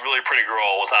 weeks ago, this really pretty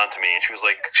girl was on to me, and she was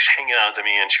hanging on to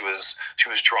me, and she was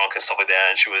drunk and stuff like that,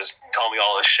 and she was telling me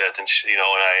all this shit, and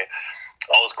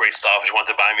all this great stuff. She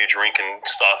wanted to buy me a drink and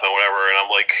stuff and whatever, and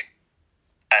I'm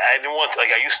I didn't want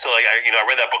I used to I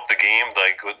read that book, The Game,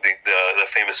 the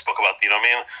famous book about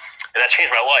and that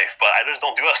changed my life, but I just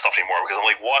don't do that stuff anymore because I'm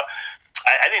what.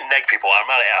 I didn't neg people. I'm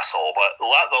not an asshole, but a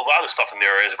lot of the stuff in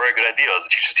there is very good ideas.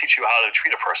 It teach you how to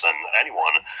treat a person,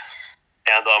 anyone.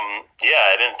 And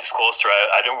I didn't disclose to her.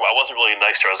 I wasn't really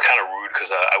nice to her. I was kind of rude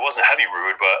because I wasn't heavy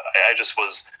rude, but I just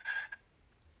was.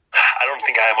 I don't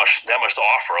think I had that much to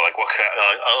offer. What can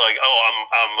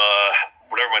I'm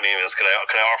whatever my name is. Can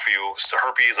I offer you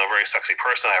herpes? I'm a very sexy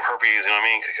person. I have herpes. You know what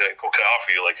I mean? What can I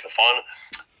offer you? Fun?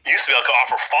 It used to be I could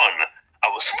offer fun. I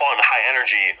was fun, high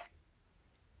energy.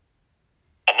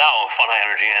 And now I'm fun, high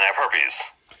energy, and I have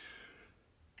herpes.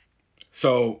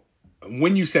 So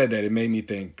when you said that, it made me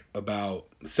think about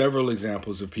several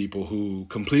examples of people who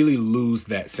completely lose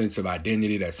that sense of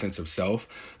identity, that sense of self,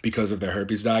 because of their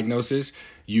herpes diagnosis.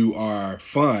 You are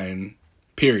fun,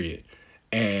 period.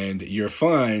 And you're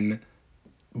fun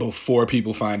before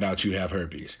people find out you have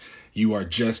herpes. You are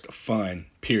just fun,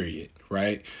 period,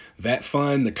 right? That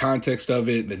fun, the context of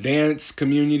it, the dance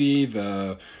community,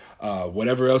 the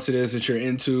whatever else it is that you're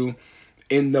into,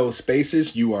 in those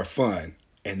spaces, you are fun,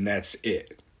 and that's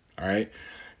it. All right.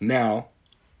 Now,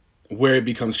 where it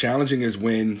becomes challenging is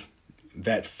when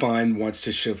that fun wants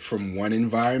to shift from one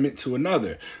environment to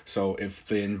another. So if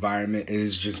the environment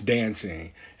is just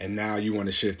dancing and now you want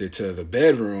to shift it to the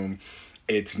bedroom,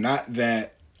 it's not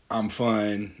that I'm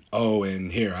fun,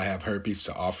 and here I have herpes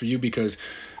to offer you, because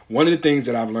one of the things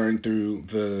that I've learned through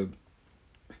the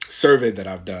survey that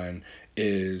I've done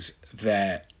is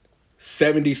that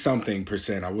 70 something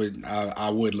percent, I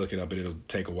would look it up, but it'll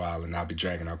take a while and I'll be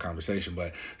dragging our conversation,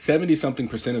 but 70 something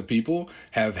percent of people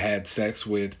have had sex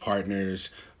with partners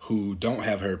who don't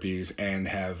have herpes and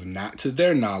have not, to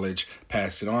their knowledge,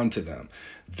 passed it on to them.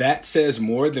 That says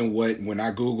more than what, when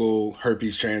I Google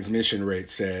herpes transmission rate,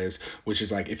 says, which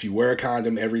is like if you wear a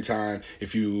condom every time,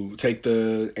 if you take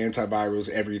the antivirals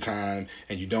every time,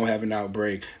 and you don't have an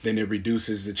outbreak, then it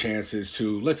reduces the chances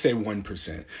to, let's say,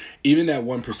 1%. Even that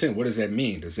 1%, what does that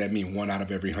mean? Does that mean 1 out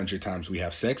of every 100 times we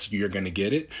have sex, you're going to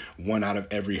get it? 1 out of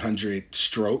every 100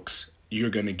 strokes, you're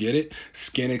going to get it?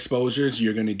 Skin exposures,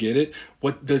 you're going to get it?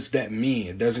 What does that mean?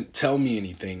 It doesn't tell me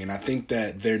anything. And I think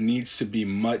that there needs to be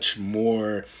much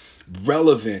more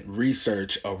relevant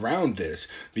research around this,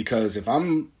 because if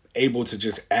I'm able to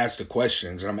just ask the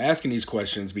questions, and I'm asking these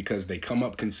questions because they come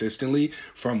up consistently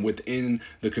from within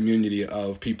the community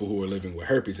of people who are living with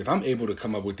herpes. If I'm able to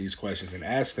come up with these questions and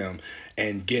ask them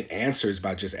and get answers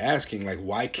by just asking, like,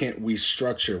 why can't we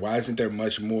structure, why isn't there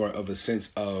much more of a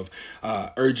sense of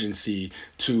urgency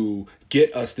to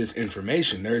get us this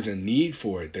information? There's a need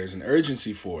for it. There's an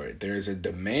urgency for it. There's a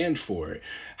demand for it.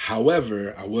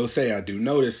 However, I will say I do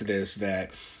notice this,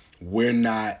 that we're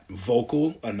not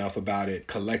vocal enough about it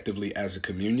collectively as a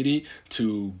community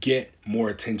to get more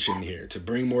attention here, to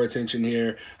bring more attention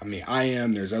here. I mean, I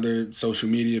am. There's other social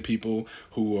media people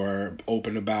who are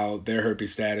open about their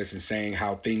herpes status and saying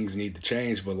how things need to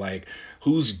change, but like,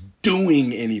 who's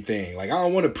doing anything? Like, I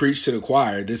don't want to preach to the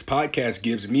choir. This podcast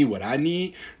gives me what I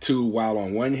need to, while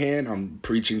on one hand I'm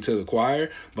preaching to the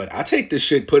choir, but I take this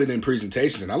shit, put it in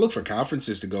presentations, and I look for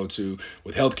conferences to go to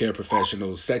with healthcare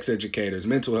professionals, sex educators,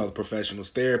 mental health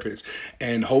professionals, therapists,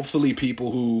 and hopefully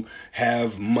people who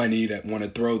have money that want to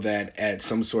throw that at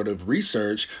some sort of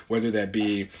research, whether that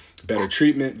be better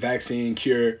treatment, vaccine,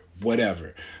 cure,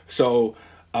 whatever. So,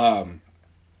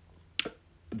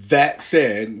 that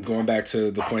said, going back to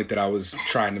the point that I was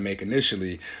trying to make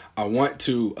initially, I want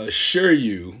to assure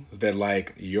you that,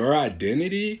 like, your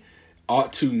identity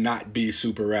ought to not be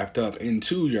super wrapped up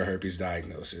into your herpes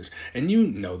diagnosis. And you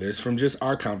know this from just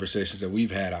our conversations that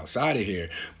we've had outside of here,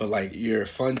 but like, you're a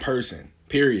fun person,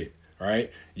 period.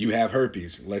 Right? You have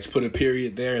herpes. Let's put a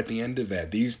period there at the end of that.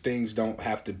 These things don't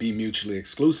have to be mutually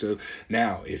exclusive.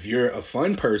 Now, if you're a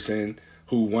fun person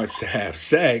who wants to have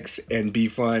sex and be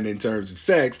fun in terms of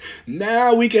sex,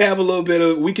 now we can have a little bit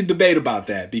of, we can debate about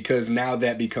that, because now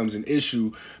that becomes an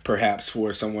issue perhaps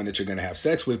for someone that you're going to have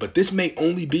sex with. But this may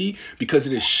only be because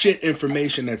of the shit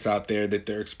information that's out there that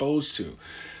they're exposed to.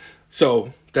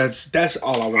 So that's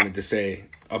all I wanted to say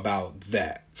about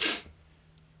that.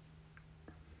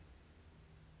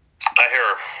 I hear.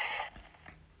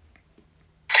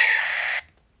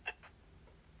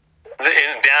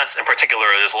 In dance, in particular,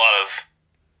 there's a lot of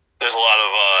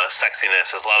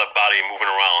sexiness. There's a lot of body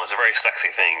moving around. It's a very sexy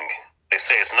thing. They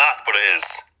say it's not, but it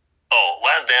is. Oh,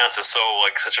 Latin dance is so,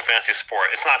 like, such a fancy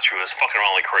sport. It's not true. It's fucking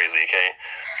around like crazy. Okay.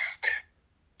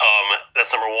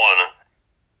 That's number one.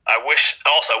 I wish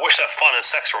that fun and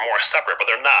sex were more separate, but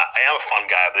they're not. I am a fun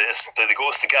guy, but it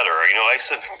goes together. You know, I used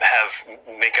to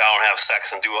make out and have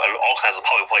sex and do all kinds of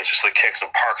public places, just like kicks and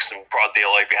parks and broad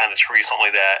daylight behind a tree, something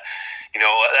like that. You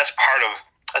know, that's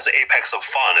the apex of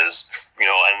fun, is, you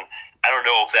know, and I don't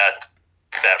know if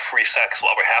that free sex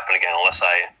will ever happen again unless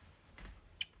I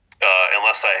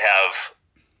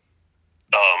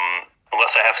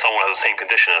have someone with the same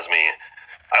condition as me.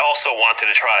 I also wanted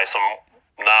to try some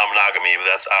non-monogamy, but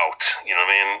that's out. You know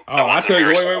what I mean? Oh, I tell you,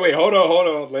 wait, hold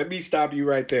on. Let me stop you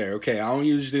right there. Okay, I don't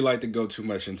usually like to go too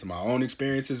much into my own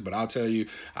experiences, but I'll tell you,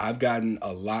 I've gotten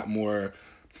a lot more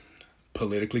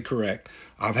politically correct.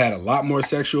 I've had a lot more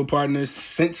sexual partners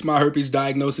since my herpes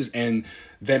diagnosis and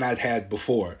than I'd had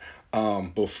before.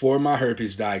 Before my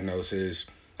herpes diagnosis,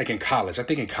 like in college. I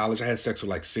think in college I had sex with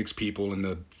like 6 people in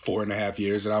the 4.5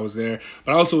 years that I was there.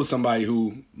 But I also was somebody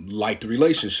who liked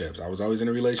relationships. I was always in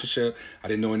a relationship. I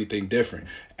didn't know anything different.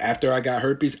 After I got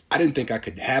herpes, I didn't think I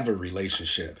could have a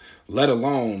relationship, let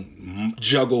alone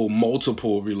juggle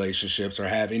multiple relationships or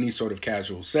have any sort of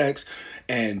casual sex.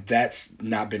 And that's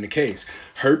not been the case.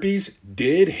 Herpes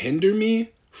did hinder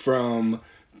me from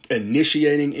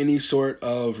initiating any sort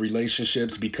of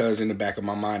relationships, because in the back of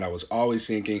my mind I was always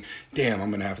thinking, damn, I'm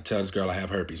going to have to tell this girl I have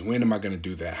herpes. When am I going to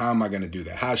do that? How am I going to do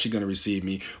that? How is she going to receive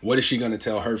me? What is she going to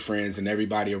tell her friends and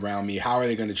everybody around me? How are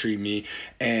they going to treat me?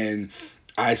 And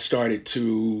I started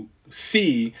to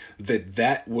see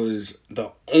that was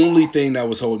the only thing that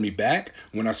was holding me back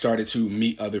when I started to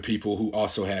meet other people who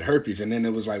also had herpes. And then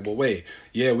it was like, well, wait,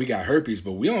 yeah, we got herpes,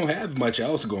 but we don't have much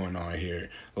else going on here.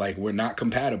 Like, we're not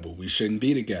compatible. We shouldn't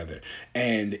be together.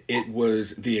 And it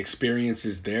was the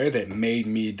experiences there that made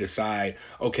me decide,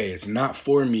 okay, it's not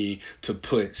for me to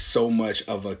put so much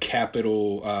of a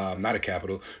capital, not a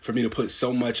capital, for me to put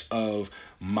so much of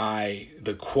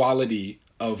the quality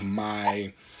of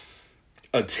my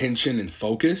attention and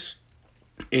focus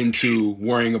into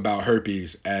worrying about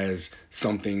herpes as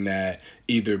something that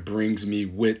either brings me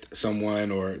with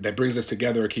someone or that brings us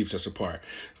together or keeps us apart,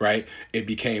 right? It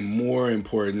became more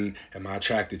important, am I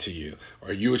attracted to you? Or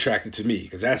are you attracted to me?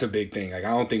 Because that's a big thing. Like,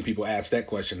 I don't think people ask that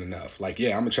question enough. Like,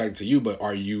 yeah, I'm attracted to you, but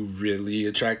are you really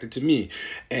attracted to me?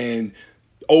 And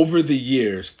over the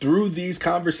years, through these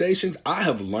conversations, I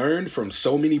have learned from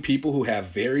so many people who have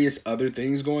various other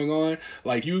things going on.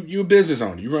 Like, you're a business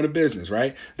owner, you run a business,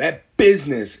 right? That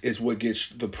business is what gets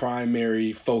the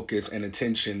primary focus and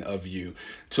attention of you,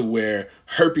 to where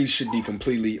herpes should be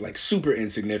completely, like, super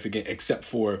insignificant except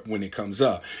for when it comes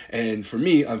up. And for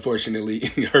me, unfortunately,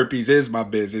 herpes is my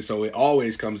business, so it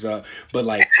always comes up. But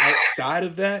like, outside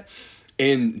of that,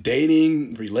 in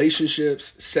dating,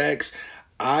 relationships, sex,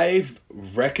 I've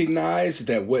recognized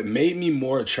that what made me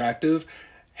more attractive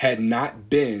had not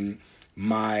been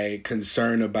my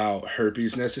concern about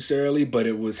herpes necessarily, but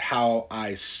it was how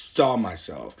I saw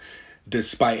myself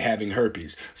despite having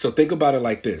herpes. So think about it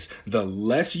like this. The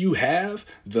less you have,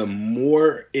 the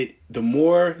more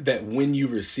that when you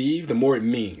receive, the more it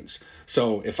means.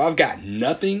 So if I've got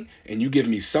nothing and you give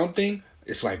me something,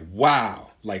 it's like, wow.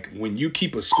 Like, when you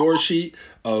keep a score sheet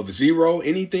of 0,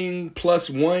 anything plus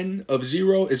 1 of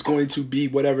 0 is going to be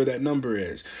whatever that number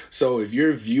is. So if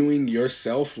you're viewing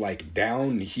yourself like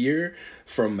down here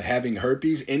from having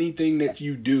herpes, anything that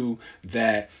you do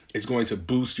that is going to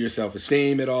boost your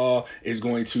self-esteem at all is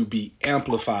going to be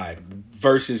amplified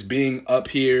versus being up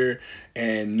here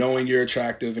and knowing you're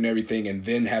attractive and everything, and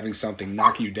then having something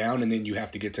knock you down, and then you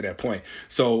have to get to that point.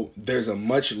 So there's a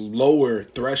much lower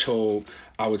threshold,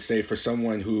 I would say, for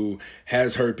someone who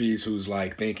has herpes, who's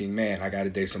like thinking, man, I got to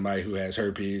date somebody who has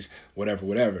herpes,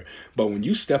 whatever. But when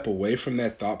you step away from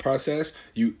that thought process,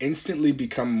 you instantly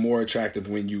become more attractive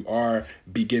when you are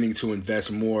beginning to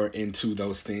invest more into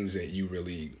those things that you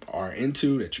really are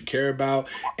into, that you care about.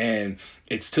 And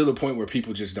it's to the point where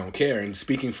people just don't care. And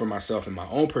speaking for myself and my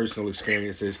own personal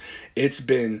experiences, it's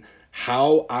been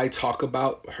how I talk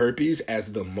about herpes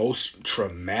as the most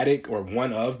traumatic, or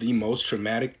one of the most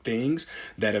traumatic things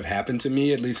that have happened to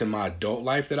me, at least in my adult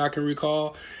life that I can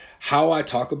recall. How I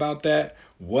talk about that,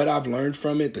 what I've learned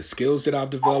from it, the skills that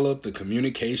I've developed, the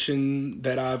communication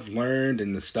that I've learned,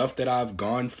 and the stuff that I've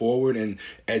gone forward and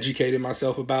educated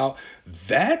myself about,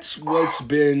 that's what's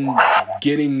been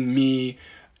getting me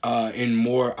in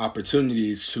more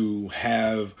opportunities to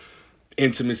have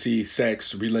intimacy,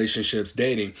 sex, relationships,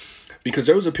 dating, because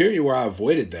there was a period where I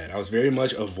avoided that. I was very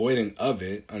much avoidant of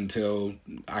it until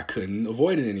I couldn't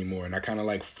avoid it anymore. And I kind of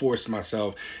like forced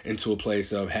myself into a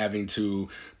place of having to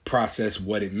process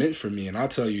what it meant for me. And I'll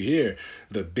tell you here,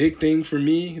 the big thing for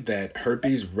me that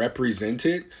herpes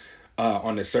represented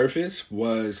on the surface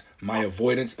was my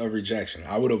avoidance of rejection.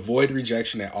 I would avoid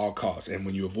rejection at all costs. And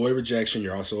when you avoid rejection,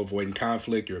 you're also avoiding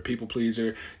conflict. You're a people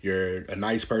pleaser. You're a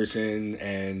nice person,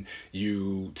 and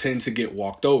you tend to get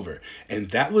walked over. And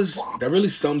that really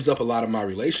sums up a lot of my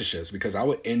relationships, because I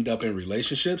would end up in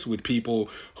relationships with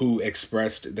people who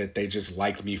expressed that they just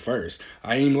liked me first.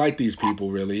 I didn't like these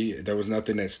people really. There was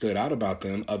nothing that stood out about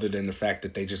them other than the fact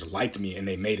that they just liked me and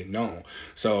they made it known.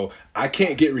 So I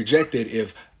can't get rejected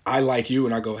if I like you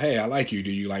and I go, hey, I like you. Do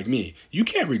you like me? You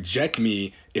can't reject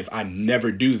me if I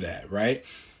never do that, right?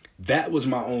 That was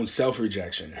my own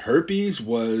self-rejection. Herpes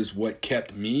was what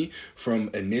kept me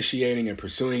from initiating and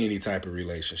pursuing any type of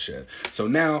relationship. So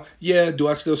now, yeah, do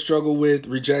I still struggle with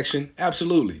rejection?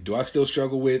 Absolutely. Do I still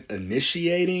struggle with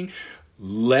initiating?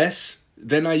 Less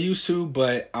than I used to,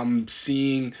 but I'm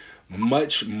seeing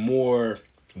much more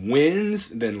wins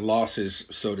than losses,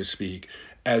 so to speak,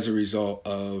 as a result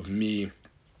of me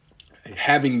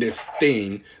having this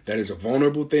thing that is a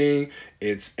vulnerable thing.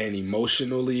 It's an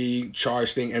emotionally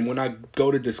charged thing. And when I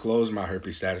go to disclose my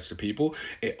herpes status to people,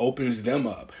 it opens them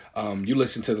up. You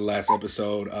listened to the last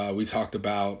episode. We talked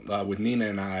about, with Nina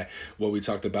and I, what we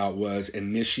talked about was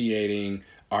initiating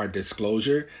our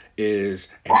disclosure is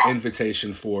an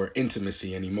invitation for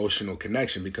intimacy and emotional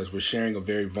connection, because we're sharing a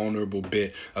very vulnerable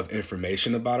bit of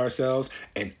information about ourselves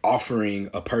and offering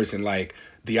a person like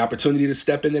the opportunity to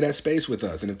step into that space with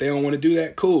us. And if they don't want to do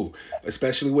that, cool.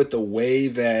 Especially with the way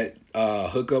that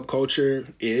hookup culture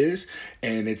is,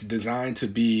 and it's designed to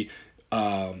be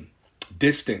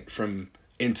distant from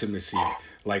intimacy.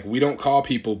 Like, we don't call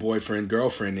people boyfriend,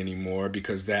 girlfriend anymore,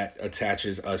 because that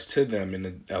attaches us to them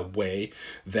in a way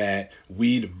that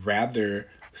we'd rather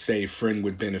say friend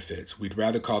with benefits. We'd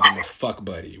rather call them a fuck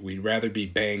buddy. We'd rather be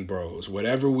bang bros,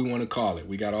 whatever we want to call it.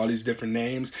 We got all these different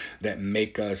names that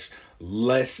make us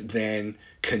less than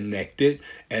connected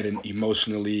at an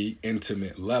emotionally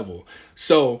intimate level.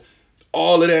 So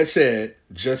all of that said,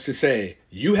 just to say,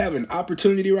 you have an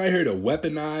opportunity right here to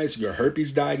weaponize your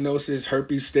herpes diagnosis,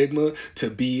 herpes stigma, to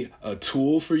be a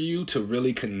tool for you to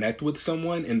really connect with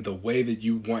someone in the way that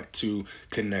you want to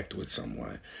connect with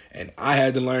someone. And I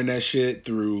had to learn that shit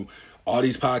through all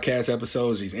these podcast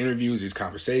episodes, these interviews, these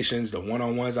conversations, the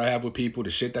one-on-ones I have with people,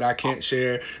 the shit that I can't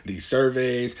share, these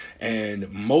surveys,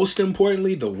 and most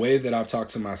importantly, the way that I've talked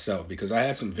to myself, because I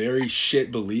had some very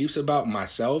shit beliefs about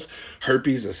myself,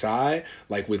 herpes aside,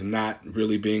 like with not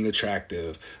really being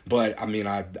attractive. But I mean,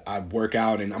 I work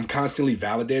out and I'm constantly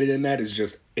validated in that.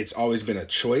 It's always been a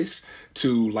choice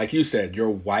to, like you said, your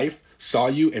wife saw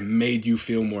you and made you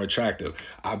feel more attractive.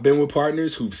 I've been with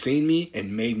partners who've seen me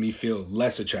and made me feel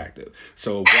less attractive.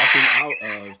 So walking out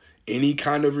of any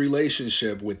kind of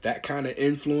relationship with that kind of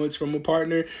influence from a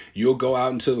partner, you'll go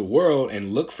out into the world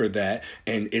and look for that.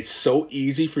 And it's so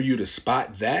easy for you to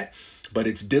spot that, but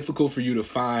it's difficult for you to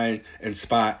find and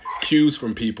spot cues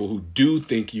from people who do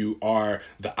think you are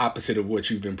the opposite of what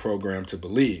you've been programmed to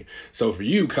believe. So for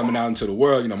you coming out into the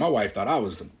world, my wife thought I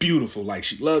was beautiful. Like,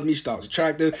 she loved me. She thought I was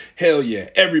attractive. Hell yeah,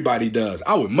 everybody does.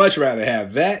 I would much rather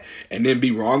have that and then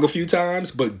be wrong a few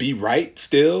times, but be right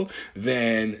still,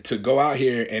 than to go out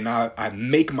here and I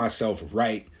make myself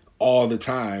right all the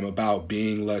time about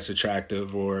being less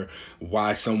attractive or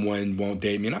why someone won't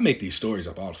date me. And I make these stories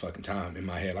up all the fucking time in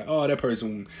my head. Like, oh, that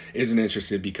person isn't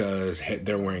interested because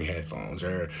they're wearing headphones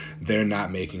or they're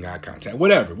not making eye contact.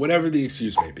 Whatever the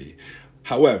excuse may be.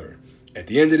 However, at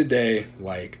the end of the day,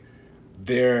 like,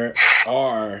 we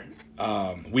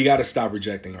got to stop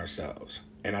rejecting ourselves.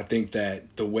 And I think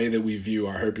that the way that we view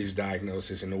our herpes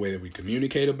diagnosis and the way that we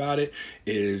communicate about it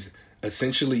is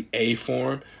essentially a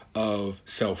form of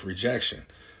self-rejection.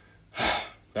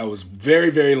 That was very,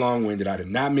 very long-winded. I did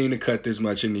not mean to cut this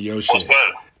much into your shit.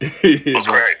 That's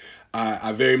great.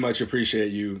 I very much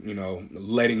appreciate you,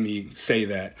 letting me say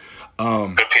that.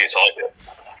 Good piece. I like it.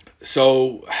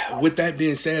 So with that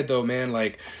being said, though, man,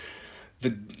 like,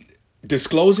 the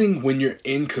disclosing when you're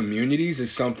in communities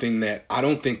is something that I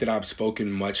don't think that I've spoken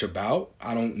much about.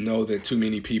 I don't know that too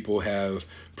many people have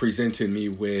presented me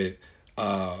with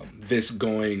this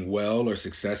going well or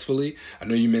successfully. I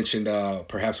know you mentioned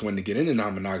perhaps wanting to get into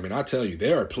non-monogamy, and I'll tell you,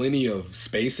 there are plenty of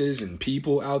spaces and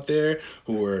people out there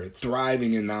who are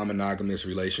thriving in non-monogamous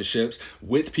relationships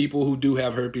with people who do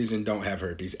have herpes and don't have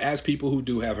herpes, as people who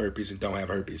do have herpes and don't have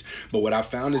herpes. But what I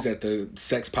found is that the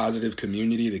sex positive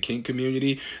community, the kink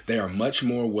community, they are much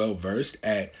more well versed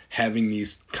at having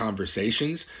these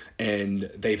conversations,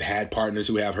 and they've had partners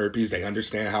who have herpes. They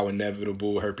understand how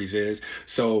inevitable herpes is.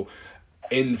 So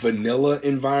in vanilla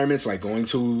environments, like going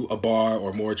to a bar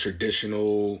or more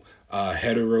traditional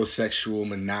heterosexual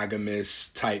monogamous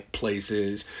type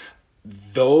places,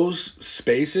 those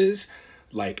spaces,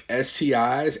 like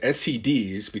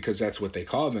STDs, because that's what they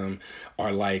call them,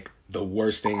 are like the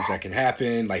worst things that can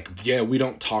happen. Like, yeah, we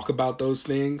don't talk about those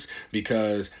things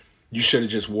because you should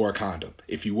have just wore a condom.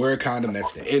 If you wear a condom,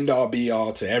 that's the end all be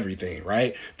all to everything,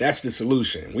 right? That's the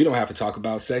solution. We don't have to talk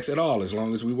about sex at all as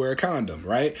long as we wear a condom,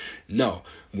 right? No.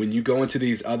 When you go into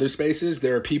these other spaces,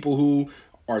 there are people who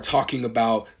are talking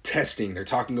about testing. They're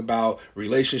talking about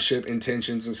relationship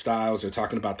intentions and styles. They're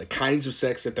talking about the kinds of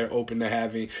sex that they're open to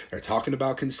having. They're talking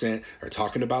about consent. They're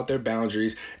talking about their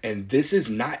boundaries. And this is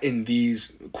not in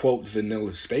these, quote,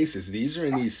 vanilla spaces. These are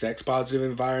in these sex positive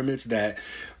environments that,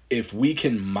 if we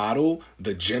can model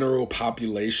the general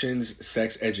population's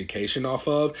sex education off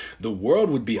of, the world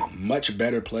would be a much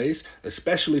better place,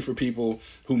 especially for people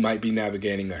who might be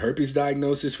navigating a herpes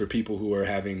diagnosis, for people who are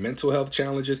having mental health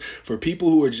challenges, for people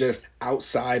who are just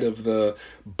outside of the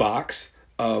box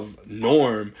of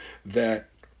norm that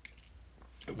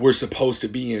we're supposed to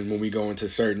be in when we go into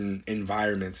certain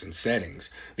environments and settings.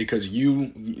 Because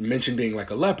you mentioned being like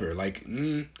a leper. Like,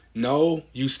 No,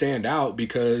 you stand out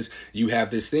because you have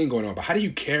this thing going on. But how do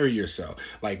you carry yourself?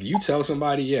 Like you tell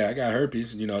somebody, yeah, I got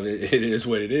herpes. It is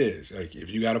what it is. Like if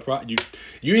you got a problem,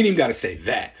 you ain't even got to say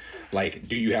that. Like,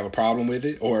 do you have a problem with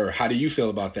it, or how do you feel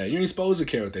about that? You ain't supposed to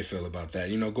care what they feel about that.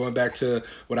 Going back to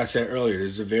what I said earlier,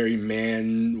 this is a very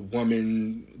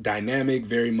man-woman dynamic,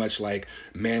 very much like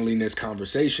manliness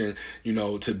conversation.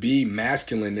 To be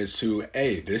masculine is to,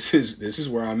 hey, this is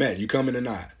where I'm at. You coming or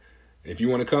not? If you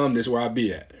want to come, this is where I'll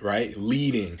be at, right?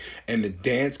 Leading. And the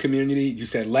dance community, you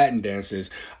said Latin dances.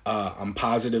 I'm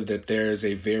positive that there's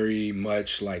a very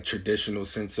much like traditional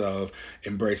sense of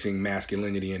embracing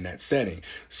masculinity in that setting.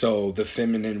 So the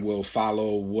feminine will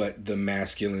follow how the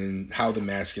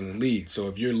masculine leads. So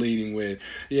if you're leading with,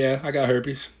 yeah, I got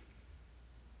herpes,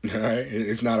 all right,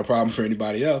 it's not a problem for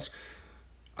anybody else.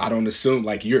 I don't assume,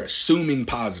 like, you're assuming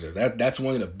positive. That's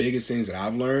one of the biggest things that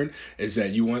I've learned is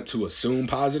that you want to assume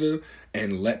positive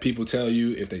and let people tell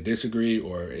you if they disagree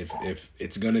or if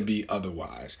it's gonna be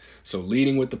otherwise. So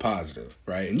leading with the positive,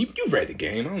 right? And you've read the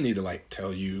game. I don't need to like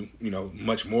tell you,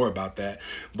 much more about that.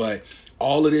 But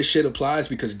all of this shit applies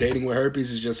because dating with herpes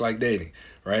is just like dating,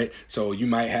 right? So you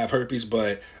might have herpes,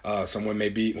 but someone may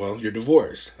be, well, you're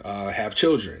divorced, have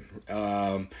children.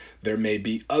 There may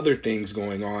be other things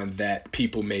going on that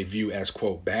people may view as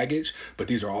quote baggage, but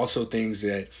these are also things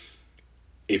that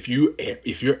if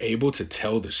you're able to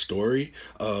tell the story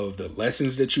of the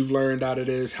lessons that you've learned out of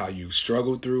this, how you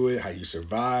struggled through it, how you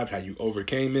survived, how you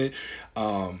overcame it,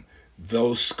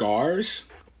 those scars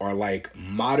are like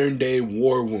modern day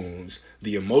war wounds,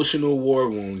 the emotional war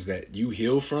wounds that you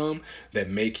heal from that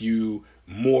make you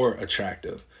more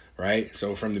attractive, right?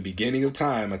 So from the beginning of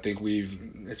time, I think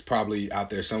it's probably out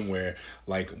there somewhere,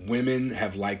 like women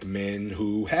have liked men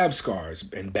who have scars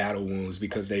and battle wounds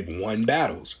because they've won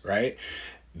battles, right?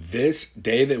 This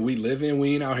day that we live in,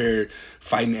 we ain't out here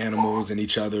fighting animals and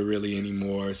each other really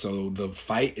anymore. So the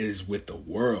fight is with the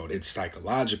world. It's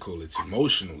psychological, it's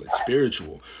emotional, it's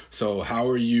spiritual. So how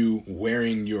are you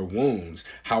wearing your wounds?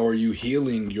 How are you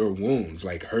healing your wounds?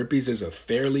 Like herpes is a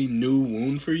fairly new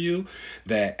wound for you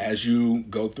that as you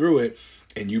go through it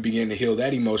and you begin to heal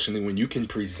that emotionally, when you can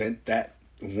present that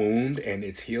wound and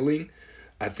it's healing,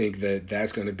 I think that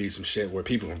that's going to be some shit where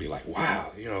people are going to be like,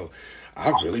 wow, I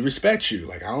really respect you.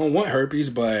 Like, I don't want herpes,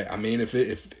 but I mean,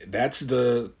 if that's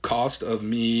the cost of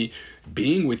me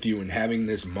being with you and having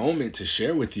this moment to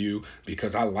share with you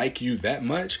because I like you that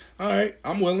much, all right,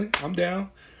 I'm willing, I'm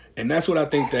down. And that's what I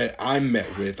think that I'm met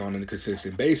with on a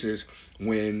consistent basis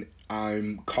when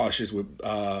I'm cautious with,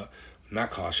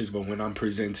 not cautious, but when I'm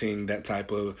presenting that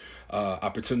type of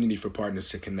opportunity for partners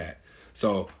to connect.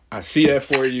 So I see that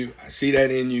for you. I see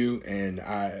that in you, and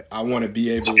I want to be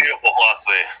able. Beautiful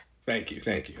philosophy. Thank you.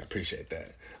 I appreciate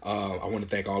that. I want to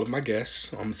thank all of my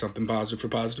guests on Something Positive for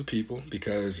Positive People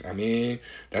because, I mean,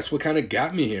 that's what kind of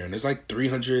got me here. And there's like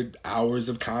 300 hours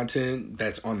of content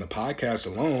that's on the podcast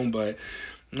alone, but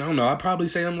I don't know. I'd probably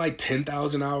say I'm like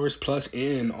 10,000 hours plus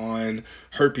in on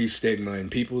herpes stigma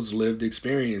and people's lived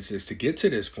experiences to get to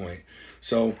this point.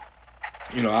 So,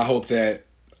 I hope that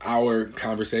our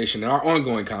conversation and our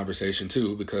ongoing conversation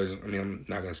too, because I mean I'm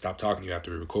not gonna stop talking to you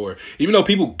after we record. Even though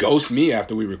people ghost me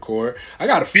after we record, I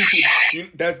got a few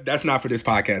people. That's not for this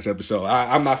podcast episode.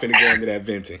 I'm not finna go into that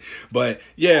venting. But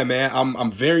yeah, man,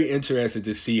 I'm very interested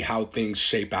to see how things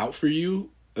shape out for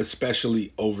you,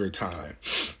 especially over time.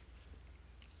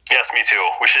 Yes, me too.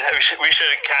 We should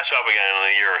catch up again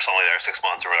in a year or something like that, 6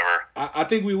 months or whatever. I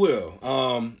think we will.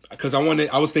 Because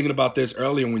I was thinking about this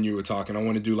earlier when you were talking. I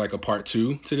want to do like a part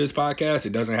 2 to this podcast.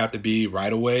 It doesn't have to be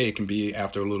right away. It can be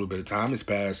after a little bit of time has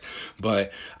passed.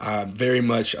 But very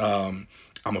much, I'm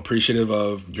appreciative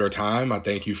of your time. I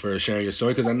thank you for sharing your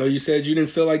story because I know you said you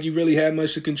didn't feel like you really had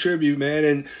much to contribute, man.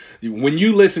 And when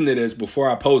you listen to this before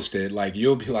I post it, like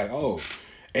you'll be like, oh.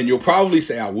 And you'll probably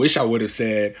say, I wish I would have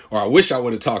said, or I wish I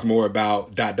would have talked more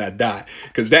about ...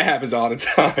 because that happens all the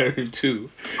time too.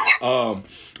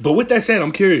 But with that said,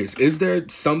 I'm curious, is there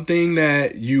something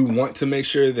that you want to make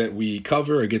sure that we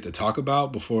cover or get to talk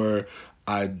about before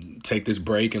I take this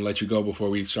break and let you go before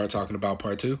we start talking about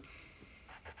part 2?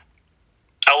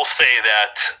 I will say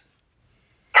that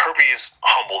herpes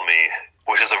humbled me,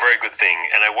 which is a very good thing,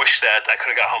 and I wish that I could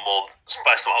have got humbled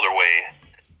by some other way.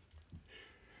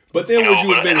 But then would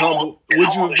you have been humbled?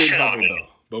 Would you have been humbled though?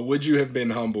 But would you have been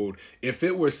humbled if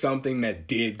it was something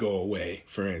that did go away?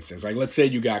 For instance, like let's say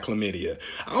you got chlamydia.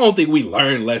 I don't think we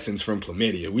learn lessons from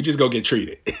chlamydia. We just go get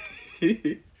treated.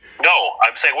 No,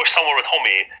 I'm saying I wish someone would tell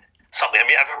me something. I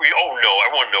mean, we all know,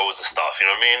 everyone knows the stuff. You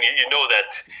know what I mean? You know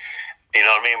that. You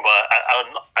know what I mean? But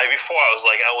I before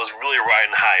I was really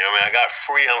riding high. I mean, I got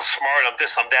free. I'm smart. I'm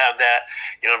this. I'm that. I'm that.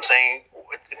 You know what I'm saying?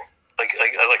 like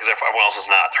as if everyone else is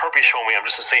not. Herpes showing me I'm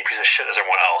just the same piece of shit as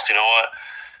everyone else. You know what?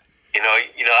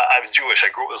 I'm Jewish. I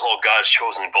grew up with this whole God's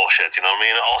chosen bullshit. You know what I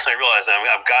mean? All of a sudden I realized that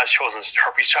I'm God's chosen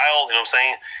herpes child. You know what I'm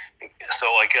saying? So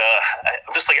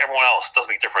I'm just like everyone else. It doesn't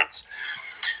make a difference.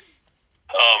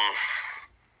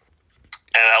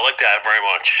 And I like that very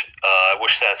much. I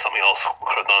wish that something else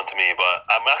could have done to me, but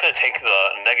I'm not going to take the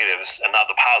negatives and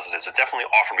not the positives. It definitely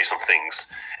offered me some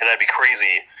things, and that'd be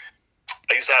crazy.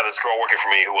 I used to have this girl working for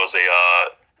me who was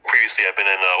previously I've been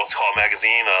in what's called a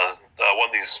magazine, one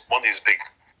of these big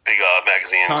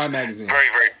magazines. Time magazine. Very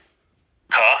very.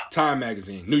 Huh? Time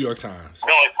magazine, New York Times.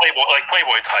 No, like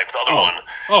Playboy type. The other one.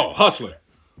 Oh, Hustler.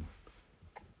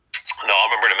 No, I'll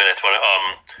remember in a minute. But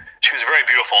she was very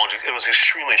beautiful and it was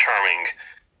extremely charming.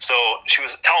 So she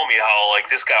was telling me how like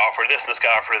this guy offered this and this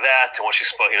guy offered that and what she's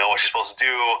supposed to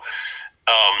do.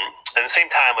 At the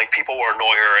same time, like people would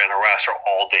annoy her and harass her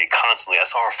all day, constantly. I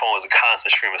saw her phone was a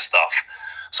constant stream of stuff.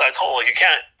 So I told her,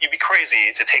 you'd be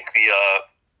crazy to take the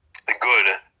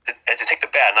good and to take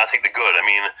the bad, not take the good. I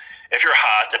mean, if you're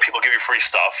hot and people give you free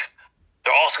stuff,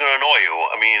 they're also going to annoy you.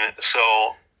 I mean,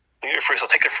 so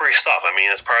take the free stuff. I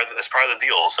mean, it's part of the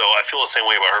deal. So I feel the same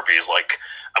way about herpes. Like,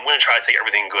 I'm going to try to take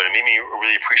everything good. It made me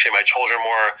really appreciate my children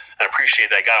more and appreciate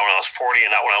that guy when I was 40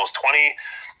 and not when I was 20.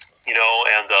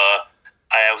 And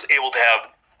I was able to have.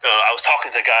 I was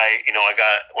talking to a guy. I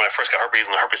got when I first got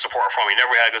herpes and the herpes support from. He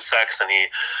never had good sex, and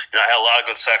I had a lot of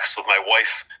good sex with my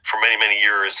wife for many many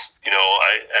years.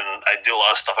 I did a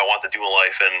lot of stuff I wanted to do in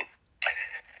life, and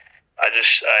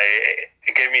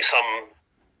it gave me some.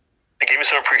 It gave me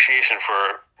some appreciation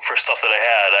for stuff that I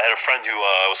had. I had a friend who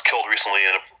was killed recently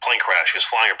in a plane crash. He was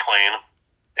flying a plane,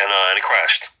 and he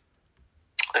crashed.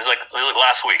 This is like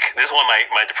last week. This is when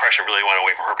my depression really went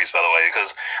away from herpes, by the way,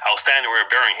 because I was standing there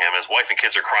burying him. His wife and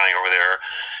kids are crying over there,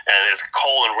 and it's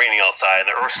cold and raining outside,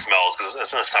 and the earth smells because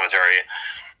it's in a cemetery.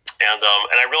 And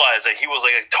I realized that he was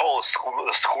like a total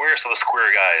the squarest of the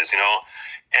square guys, and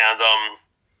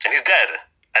he's dead.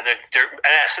 And they're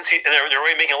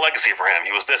already making a legacy for him.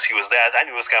 He was this, he was that. I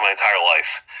knew this guy my entire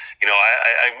life.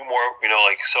 I more,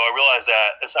 so I realized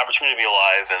that it's an opportunity to be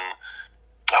alive, and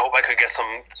I hope I could get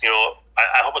some,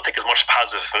 I hope I take as much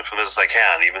positive from this as I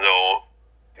can, even though,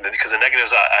 because the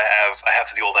negatives I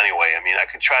have to deal with anyway. I mean, I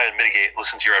could try and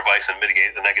listen to your advice and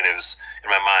mitigate the negatives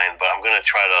in my mind, but I'm going to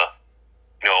try to,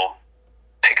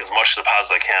 take as much of the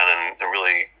positive as I can and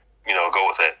really, go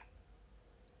with it.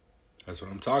 That's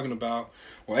what I'm talking about.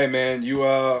 Well, hey man, you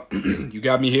you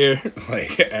got me here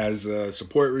like as a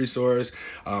support resource.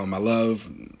 I love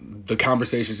the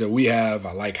conversations that we have.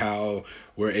 I like how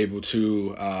we're able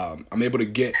to I'm able to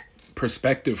get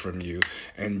perspective from you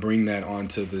and bring that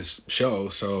onto this show.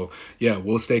 So yeah,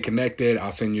 we'll stay connected.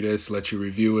 I'll send you this, let you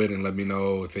review it, and let me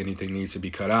know if anything needs to be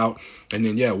cut out. And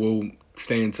then yeah, we'll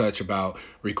stay in touch about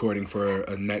recording for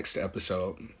a next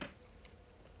episode.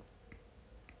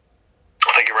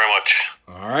 Thank you very much.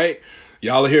 All right.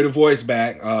 Y'all will hear the voice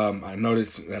back. I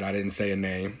noticed that I didn't say a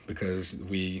name because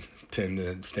we tend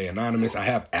to stay anonymous. I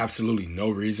have absolutely no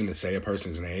reason to say a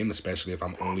person's name, especially if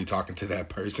I'm only talking to that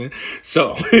person.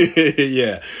 So,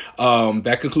 yeah.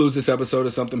 That concludes this episode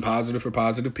of Something Positive for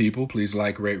Positive People. Please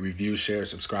like, rate, review, share,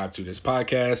 subscribe to this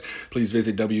podcast. Please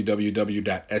visit www.spfpp.org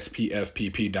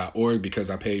because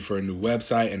I paid for a new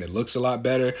website and it looks a lot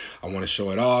better. I want to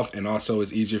show it off, and also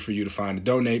it's easier for you to find the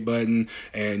donate button,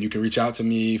 and you can reach out to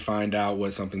me, find out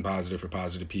what Something Positive for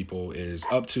Positive People is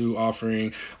up to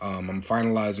offering. I'm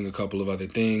finalizing a couple of other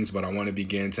things, but I want to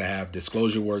begin to have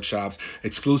disclosure workshops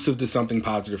exclusive to Something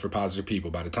Positive for Positive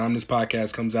People. By the time this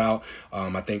podcast comes out,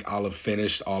 I think I'll have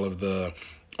finished all of the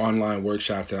online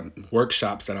workshops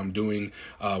that I'm doing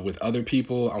with other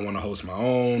people. I want to host my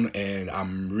own, and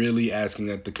I'm really asking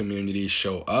that the community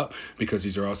show up because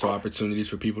these are also opportunities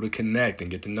for people to connect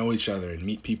and get to know each other and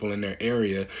meet people in their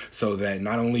area, so that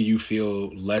not only you feel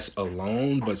less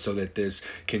alone, but so that this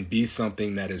can be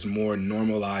something that is more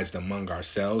normalized among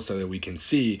ourselves, so that we can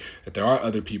see that there are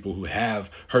other people who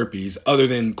have herpes other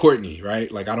than Courtney,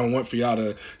 right? Like, I don't want for y'all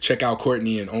to check out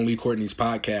Courtney and only Courtney's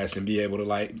podcast and be able to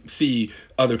like see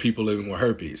other people living with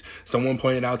herpes. Someone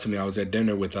pointed out to me, I was at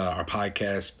dinner with our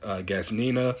podcast guest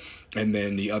Nina, and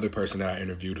then the other person that I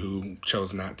interviewed who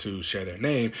chose not to share their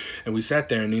name, and we sat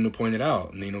there and Nina pointed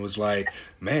out, Nina was like,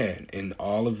 man, in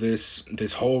all of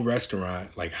this whole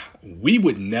restaurant, like, we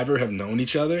would never have known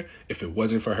each other if it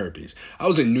wasn't for herpes. I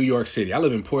was in New York City. I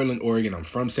live in Portland, Oregon. I'm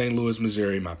from St. Louis,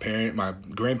 Missouri. My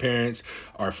grandparents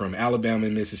are from Alabama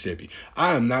and Mississippi.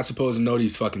 I am not supposed to know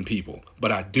these fucking people,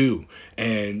 but I do.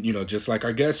 And, just like our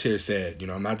our guest here said,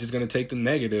 I'm not just going to take the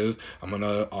negative. I'm going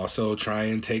to also try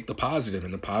and take the positive.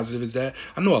 And the positive is that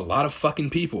I know a lot of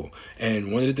fucking people.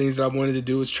 And one of the things that I wanted to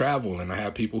do is travel. And I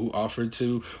have people who offered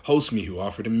to host me, who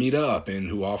offer to meet up, and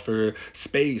who offer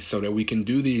space so that we can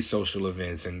do these social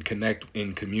events and connect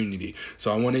in community.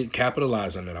 So I want to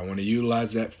capitalize on that. I want to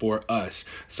utilize that for us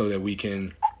so that we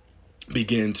can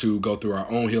begin to go through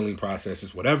our own healing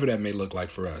processes, whatever that may look like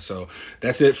for us. So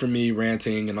that's it for me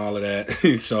ranting and all of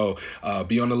that. So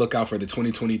be on the lookout for the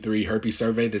 2023 herpes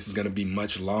survey. This is going to be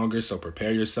much longer, so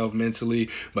prepare yourself mentally,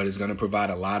 but it's going to provide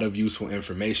a lot of useful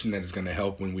information that is going to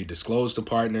help when we disclose to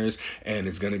partners, and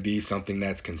it's going to be something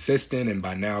that's consistent and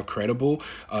by now credible,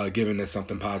 given that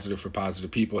Something Positive for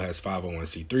Positive People has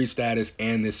 501c3 status,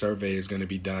 and this survey is going to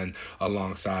be done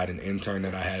alongside an intern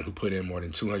that I had who put in more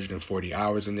than 240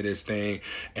 hours into this thing,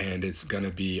 and it's going to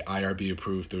be IRB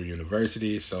approved through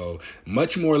university, so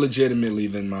much more legit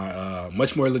than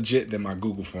my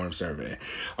Google form survey.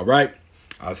 All right,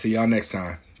 I'll see y'all next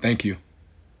time. Thank you.